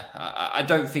 But yeah, I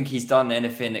don't think he's done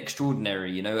anything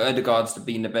extraordinary. Ødegaard's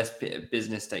been the best bit of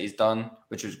business that he's done,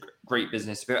 which was great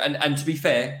business. And to be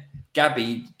fair,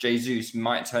 Gabby Jesus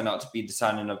might turn out to be the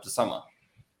signing of the summer.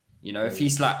 If he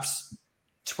slaps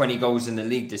 20 goals in the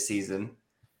league this season,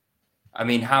 I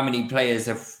mean, how many players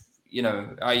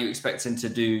are you expecting to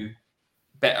do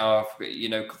better,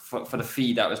 for the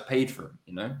fee that was paid for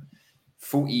him,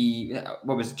 40,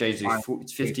 what was Jesus?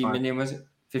 50 million, was it?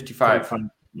 55.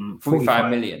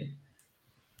 45 million.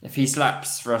 If he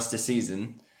slaps for us this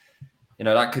season,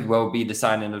 that could well be the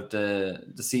signing of the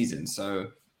season.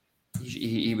 So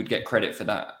he would get credit for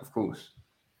that, of course.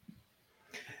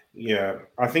 Yeah,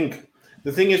 I think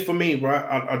the thing is for me, right?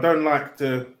 I don't like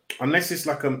to, unless it's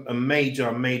like a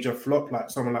major flop, like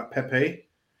someone like Pepe,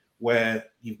 where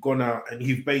you've gone out and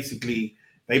you've basically,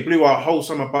 they blew our whole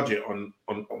summer budget on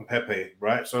Pepe,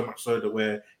 right? So much so that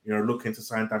we're looking to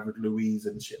sign David Luiz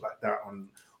and shit like that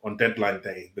on deadline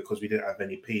day because we didn't have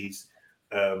any P's,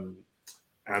 and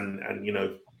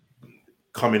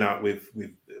coming out with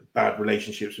bad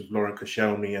relationships with Lauren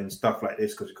Koscielny and stuff like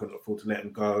this because we couldn't afford to let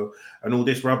him go and all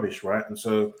this rubbish, right? And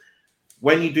so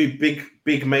when you do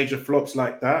big major flops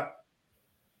like that,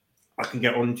 I can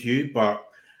get on to you, but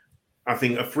I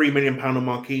think a £3 million on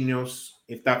Marquinhos,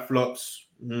 if that flops,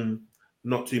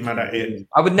 not too mad at it.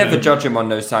 I would never judge him on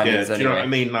those signings. Do you know what I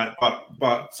mean? Like,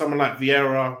 but someone like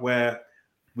Vieira, where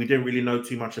we didn't really know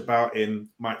too much about him,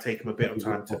 might take him a bit of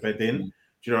time to bed in.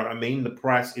 Do you know what I mean? The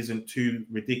price isn't too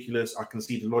ridiculous. I can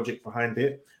see the logic behind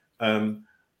it.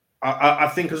 I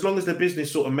think as long as the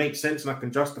business sort of makes sense and I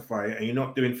can justify it, and you're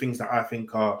not doing things that I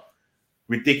think are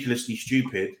ridiculously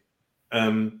stupid,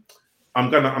 I'm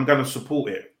gonna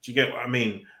support it. Do you get what I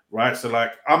mean? Right. So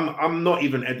like I'm not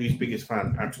even Edu's biggest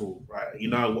fan at all. Right. You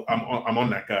know, I'm on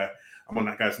that guy. I'm on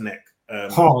that guy's neck.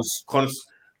 Pause.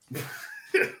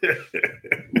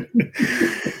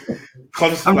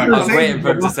 I'm waiting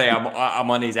for him to say I'm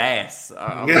on his ass.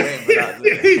 I'm waiting for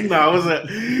that. No,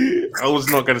 I was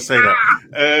not going to say that.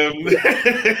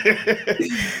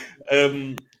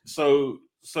 So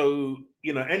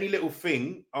you know, any little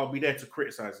thing, I'll be there to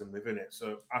criticize them within it.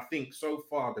 So I think so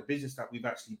far the business that we've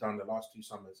actually done the last 2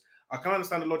 summers, I can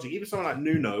understand the logic. Even someone like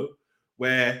Nuno,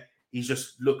 where he's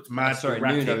just looked mad.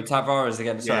 Nuno Tavares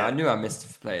again. Sorry, I knew I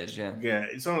missed players. Yeah,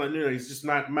 it's someone like Nuno. He's just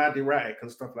mad erratic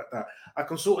and stuff like that. I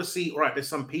can sort of see, right, there's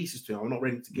some pieces to him. I'm not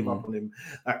ready to give up on him,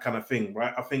 that kind of thing,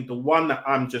 right? I think the one that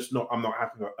I'm not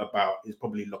happy about is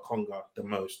probably Lokonga the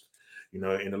most, you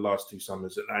know, in the last 2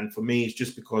 summers. And for me, it's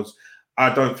just because I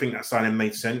don't think that signing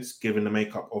made sense given the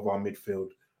makeup of our midfield,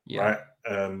 right?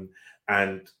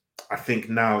 And I think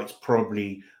now it's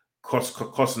probably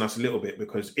costing us a little bit,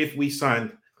 because if we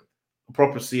signed a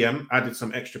proper CM, added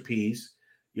some extra P's,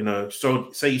 you know,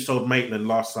 say you sold Maitland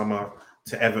last summer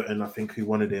to Everton, I think, who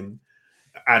wanted him,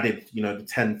 added, you know, the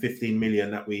 10, 15 million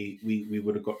that we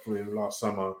would have got from him last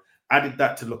summer, added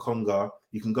that to Lokonga,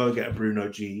 you can go get a Bruno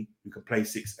G, you can play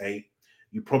 6-8.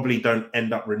 You probably don't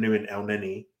end up renewing El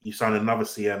Neni. You sign another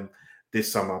CM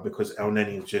this summer because El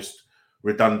Neni is just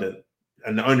redundant.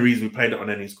 And the only reason we played it on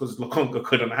Neni is because Lokonga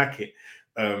couldn't hack it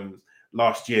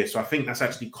last year. So I think that's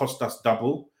actually cost us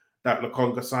double, that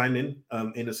Lokonga signing,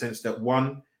 in the sense that,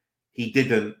 1, he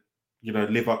didn't, you know,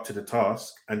 live up to the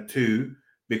task, and 2,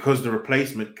 because the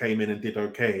replacement came in and did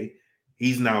okay,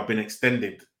 he's now been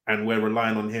extended, and we're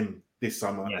relying on him this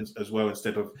summer as well,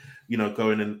 instead of, you know,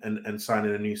 going and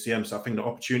signing a new CM. So I think the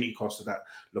opportunity cost of that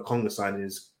Lokonga signing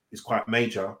is quite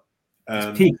major.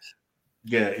 It's peak.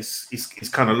 Yeah, it's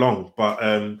kind of long, but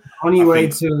only way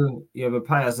to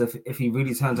repay us if he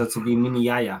really turns out to be mini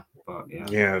Yaya. But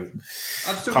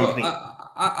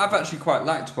I've actually quite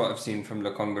liked what I've seen from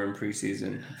Lokonga in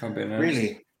pre-season, if I'm being honest.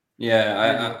 Really?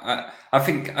 Yeah, I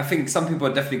think some people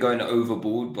are definitely going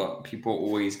overboard, but people are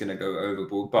always going to go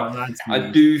overboard. But I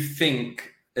do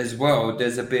think as well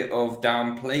there's a bit of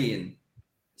downplaying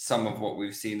some of what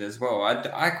we've seen as well.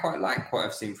 I quite like what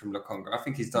I've seen from Lokonga. I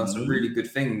think he's done some really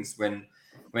good things when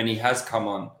he has come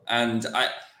on, and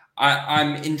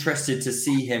I'm interested to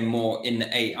see him more in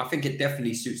the 8. I think it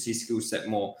definitely suits his skill set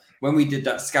more. When we did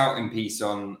that scouting piece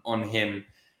on him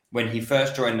when he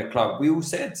first joined the club, we all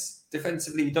said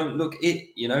defensively, he don't look it.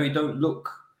 You know, he don't look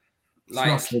like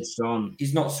he's not switched on.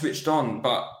 He's not switched on,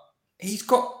 but he's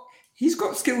got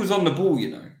skills on the ball.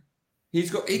 You know, he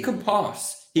can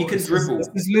pass, he can dribble.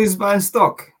 He's lose buying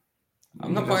stock.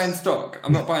 I'm not buying stock.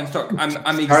 I'm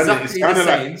I'm exactly the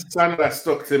same. It's kind of like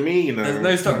stock to me, you know. There's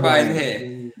no stock buying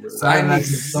here. I'm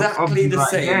exactly the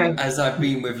same as I've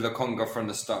been with Lokonga from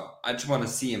the start. I just want to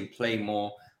see him play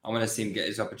more. I want to see him get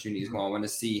his opportunities more. I want to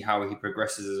see how he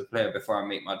progresses as a player before I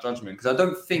make my judgment. Because I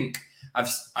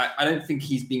don't think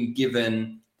he's been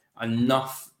given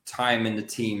enough time in the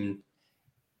team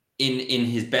in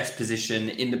his best position,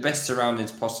 in the best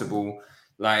surroundings possible.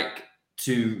 Like,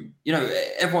 to, you know,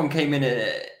 everyone came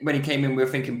in, when he came in, we were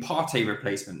thinking Partey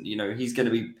replacement. You know, he's going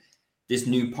to be this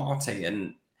new Partey.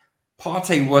 And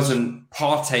Partey wasn't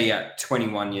Partey at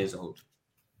 21 years old.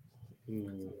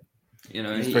 You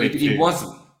know, he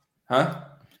wasn't. Huh?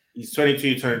 He's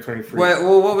 22, turning 23.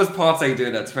 Well, what was Partey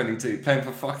doing at 22? Playing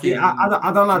for fucking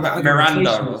I don't like that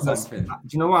Miranda or something. Do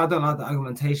you know what? I don't like the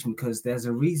argumentation, because there's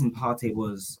a reason Partey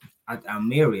was at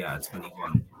Almeria at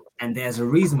 21. And there's a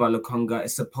reason why Lokonga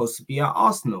is supposed to be at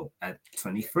Arsenal at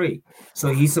 23.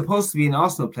 So he's supposed to be an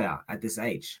Arsenal player at this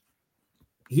age.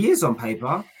 He is on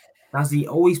paper. Does he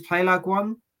always play like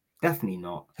one? Definitely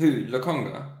not. Who?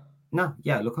 Lokonga? No,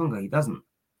 Lokonga, he doesn't.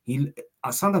 He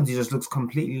sometimes he just looks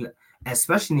completely,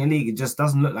 especially in the league, it just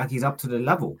doesn't look like he's up to the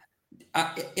level.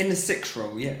 In the 6th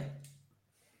role, yeah.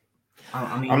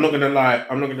 I mean, I'm not gonna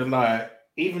lie.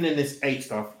 Even in this 8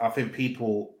 stuff, I think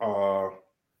people are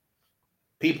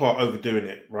overdoing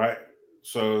it, right?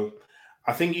 So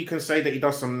I think you can say that he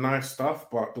does some nice stuff,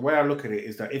 but the way I look at it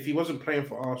is that if he wasn't playing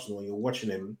for Arsenal and you're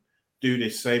watching him do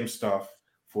this same stuff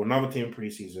for another team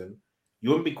pre-season, you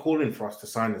wouldn't be calling for us to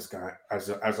sign this guy as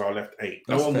our left 8.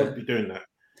 No one would be doing that.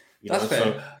 That's fair.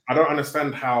 So I don't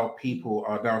understand how people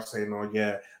are now saying, "Oh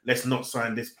yeah, let's not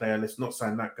sign this player, let's not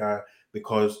sign that guy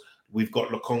because we've got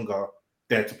Lokonga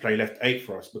there to play left 8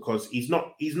 for us," because he's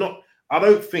not. I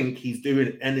don't think he's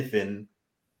doing anything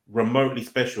remotely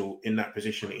special in that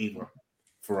position either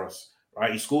for us,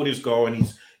 right? He scored his goal and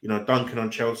he's, you know, dunking on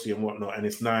Chelsea and whatnot, and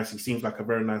it's nice. He seems like a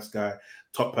very nice guy,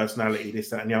 top personality, this,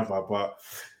 that, and the other. But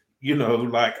you know,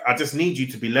 like I just need you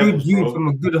to be levels, Good view bro. from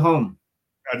a good home.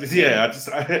 I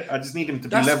just need him to be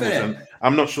That's levels, fair. and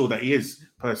I'm not sure that he is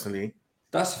personally.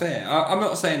 That's fair. I'm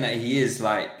not saying that he is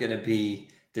like going to be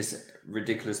this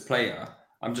ridiculous player.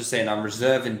 I'm just saying I'm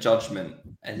reserving judgment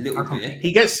a little bit.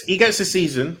 He gets a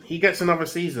season. He gets another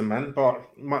season, man. But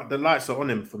the lights are on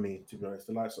him for me, to be honest.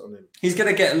 The lights are on him. He's going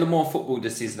to get a little more football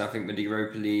this season, I think, with the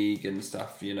Europa League and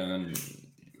stuff, you know. And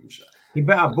He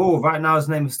better ball. Right now, his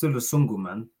name is still Sungu,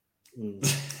 man.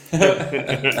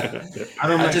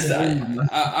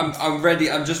 I'm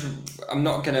ready. I'm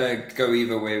not going to go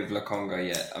either way with Lokonga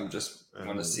yet. I'm just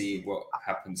want to see what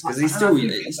happens because he's still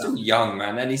young,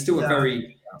 man. And he's still a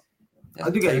very... I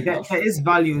do get it. There is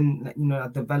value in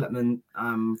development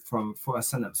for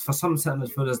some centre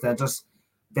midfielders.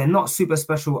 They're not super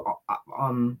special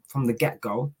from the get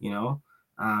go, you know,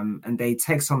 and they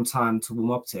take some time to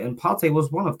warm up to it. And Partey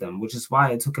was one of them, which is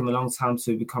why it took him a long time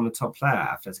to become a top player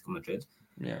at Atletico Madrid.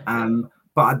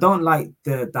 But I don't like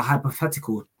the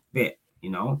hypothetical bit, you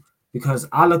know, because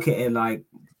I look at it like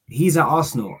he's at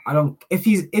Arsenal. If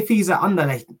he's at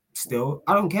Anderlecht still,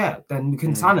 I don't care. Then we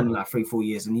can sign him in like 3-4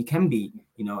 years and he can be,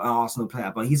 you know, an Arsenal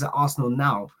player. But he's at Arsenal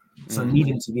now, so I need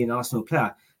him to be an Arsenal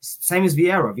player. Same as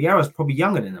Vieira. Vieira's probably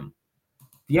younger than him.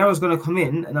 Vieira's going to come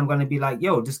in and I'm going to be like,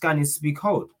 yo, this guy needs to be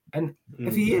cold. And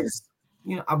if he is,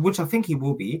 you know, which I think he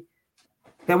will be,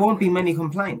 there won't be many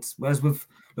complaints. Whereas with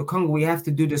Lokonga, we have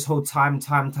to do this whole time.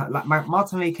 Like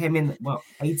Martinelli came in,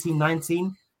 18,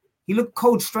 19. He looked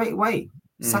cold straight away.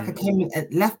 Saka came in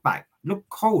at left back, looked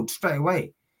cold straight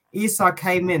away. Issa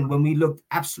came in when we looked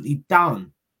absolutely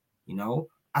down. You know,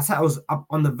 I said I was up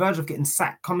on the verge of getting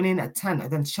sacked, coming in at 10, and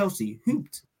then Chelsea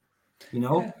hooped. You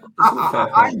know,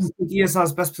 I think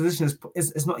Issa's best position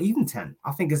is not even 10.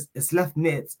 I think it's left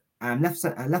mid, left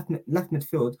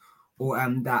midfield, or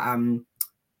that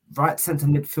right centre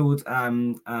midfield,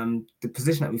 the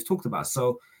position that we've talked about.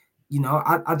 So, you know,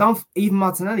 I don't even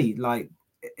Martinelli like.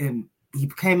 He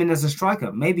came in as a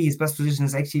striker. Maybe his best position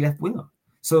is actually left winger.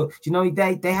 So, you know,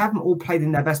 they haven't all played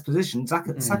in their best position.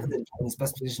 Saka didn't play in his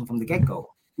best position from the get-go.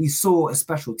 We saw a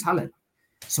special talent.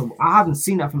 So I haven't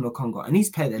seen that from Lokonga. And he's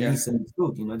played at least in the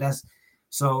field, you know.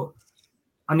 So,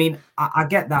 I mean, I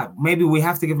get that. Maybe we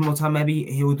have to give him more time. Maybe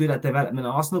he will do that development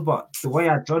at Arsenal. But the way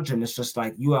I judge him is just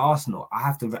like, you are Arsenal. I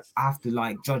have to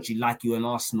like judge you like you're an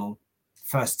Arsenal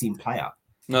first-team player.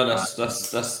 No,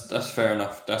 that's fair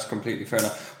enough. That's completely fair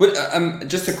enough. But,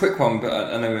 just a quick one,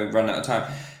 but I know we've run out of time.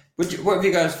 What have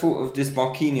you guys thought of this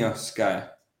Marquinhos guy?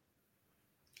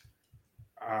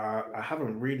 I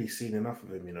haven't really seen enough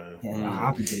of him, you know.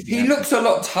 He looks a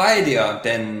lot tidier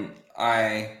than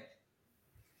I...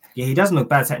 Yeah, he doesn't look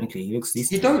bad technically. He looks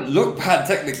decent. He don't look bad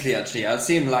technically, actually. I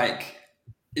see him like...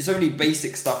 It's only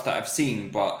basic stuff that I've seen,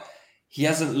 but he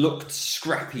hasn't looked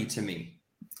scrappy to me.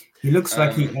 He looks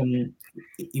like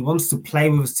he wants to play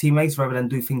with his teammates rather than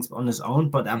do things on his own,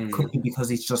 but that could be because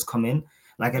he's just come in.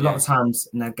 Like a lot of times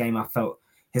in that game, I felt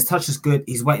his touch is good.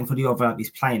 He's waiting for the overlap he's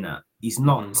playing at. He's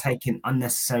not taking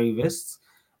unnecessary risks.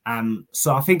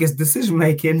 So I think his decision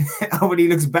making already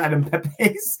looks better than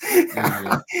Pepe's,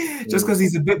 just because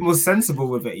he's a bit more sensible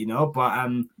with it, you know. But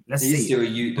let's see. He's still a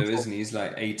youth though, isn't he? He's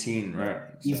like 18, right?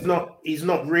 So. He's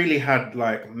not really had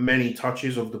like many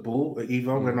touches of the ball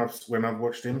either when I've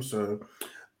watched him. So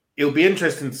it'll be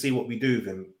interesting to see what we do with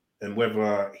him and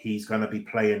whether he's going to be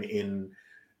playing in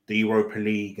the Europa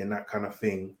League and that kind of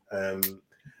thing,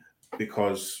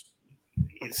 because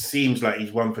it seems like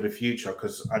he's one for the future.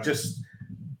 Because I just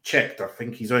checked, I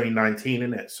think he's only 19,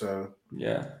 isn't it? So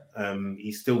yeah,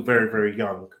 he's still very, very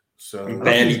young. So he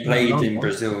barely played in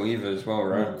Brazil either, as well,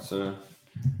 right? So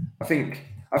I think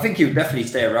he'll definitely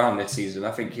stay around this season.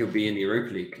 I think he'll be in the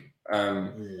Europa League.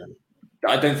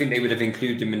 I don't think they would have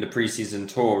included him in the preseason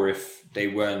tour if they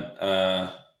weren't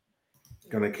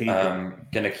gonna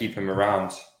keep him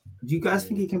around. Do you guys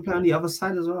think he can play on the other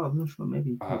side as well? I'm not sure.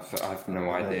 Maybe. I've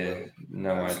no idea.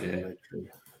 No idea.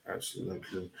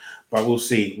 Absolutely. But we'll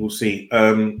see.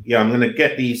 I'm going to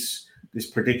get this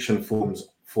prediction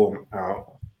form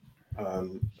out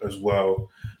as well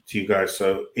to you guys.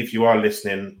 So if you are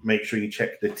listening, make sure you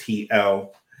check the TL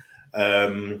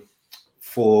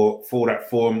for that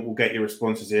form. We'll get your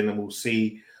responses in and we'll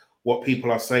see what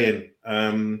people are saying.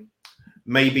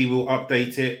 Maybe we'll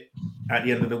update it at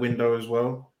the end of the window as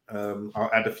well. I'll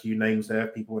add a few names there.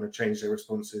 People want to change their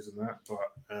responses and that.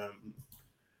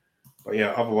 But yeah,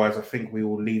 otherwise, I think we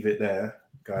will leave it there,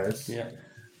 guys. Yeah.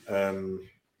 That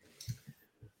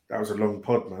was a long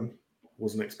pod, man.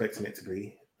 Wasn't expecting it to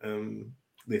be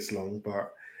this long,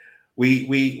 but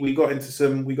we got into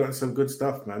some good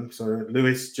stuff, man. So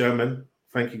Lewis, German,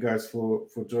 thank you guys for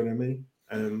joining me.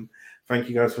 Thank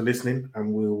you guys for listening,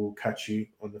 and we will catch you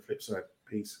on the flip side.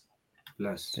 Peace.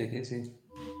 Bless. Take it easy.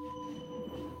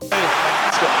 It's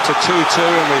got to 2-2,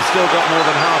 and we've still got more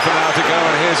than half an hour to go.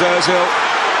 And here's Ozil,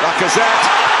 Lacazette,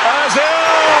 Ozil!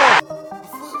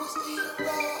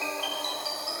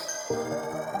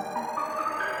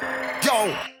 Yo!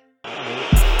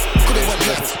 Could it went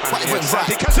left, but it went right.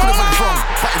 Could it went wrong,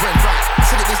 but it went right.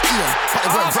 Said it was Ian, but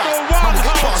it went right. Man, we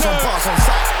get bars on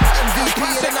sight. MVP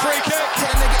in the night.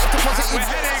 Tell a negative to positive. We're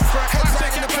heading for a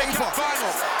classic in the paper.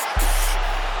 Final.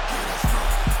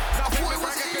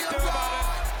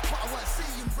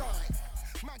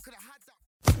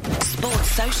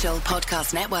 Sports Social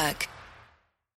Podcast Network.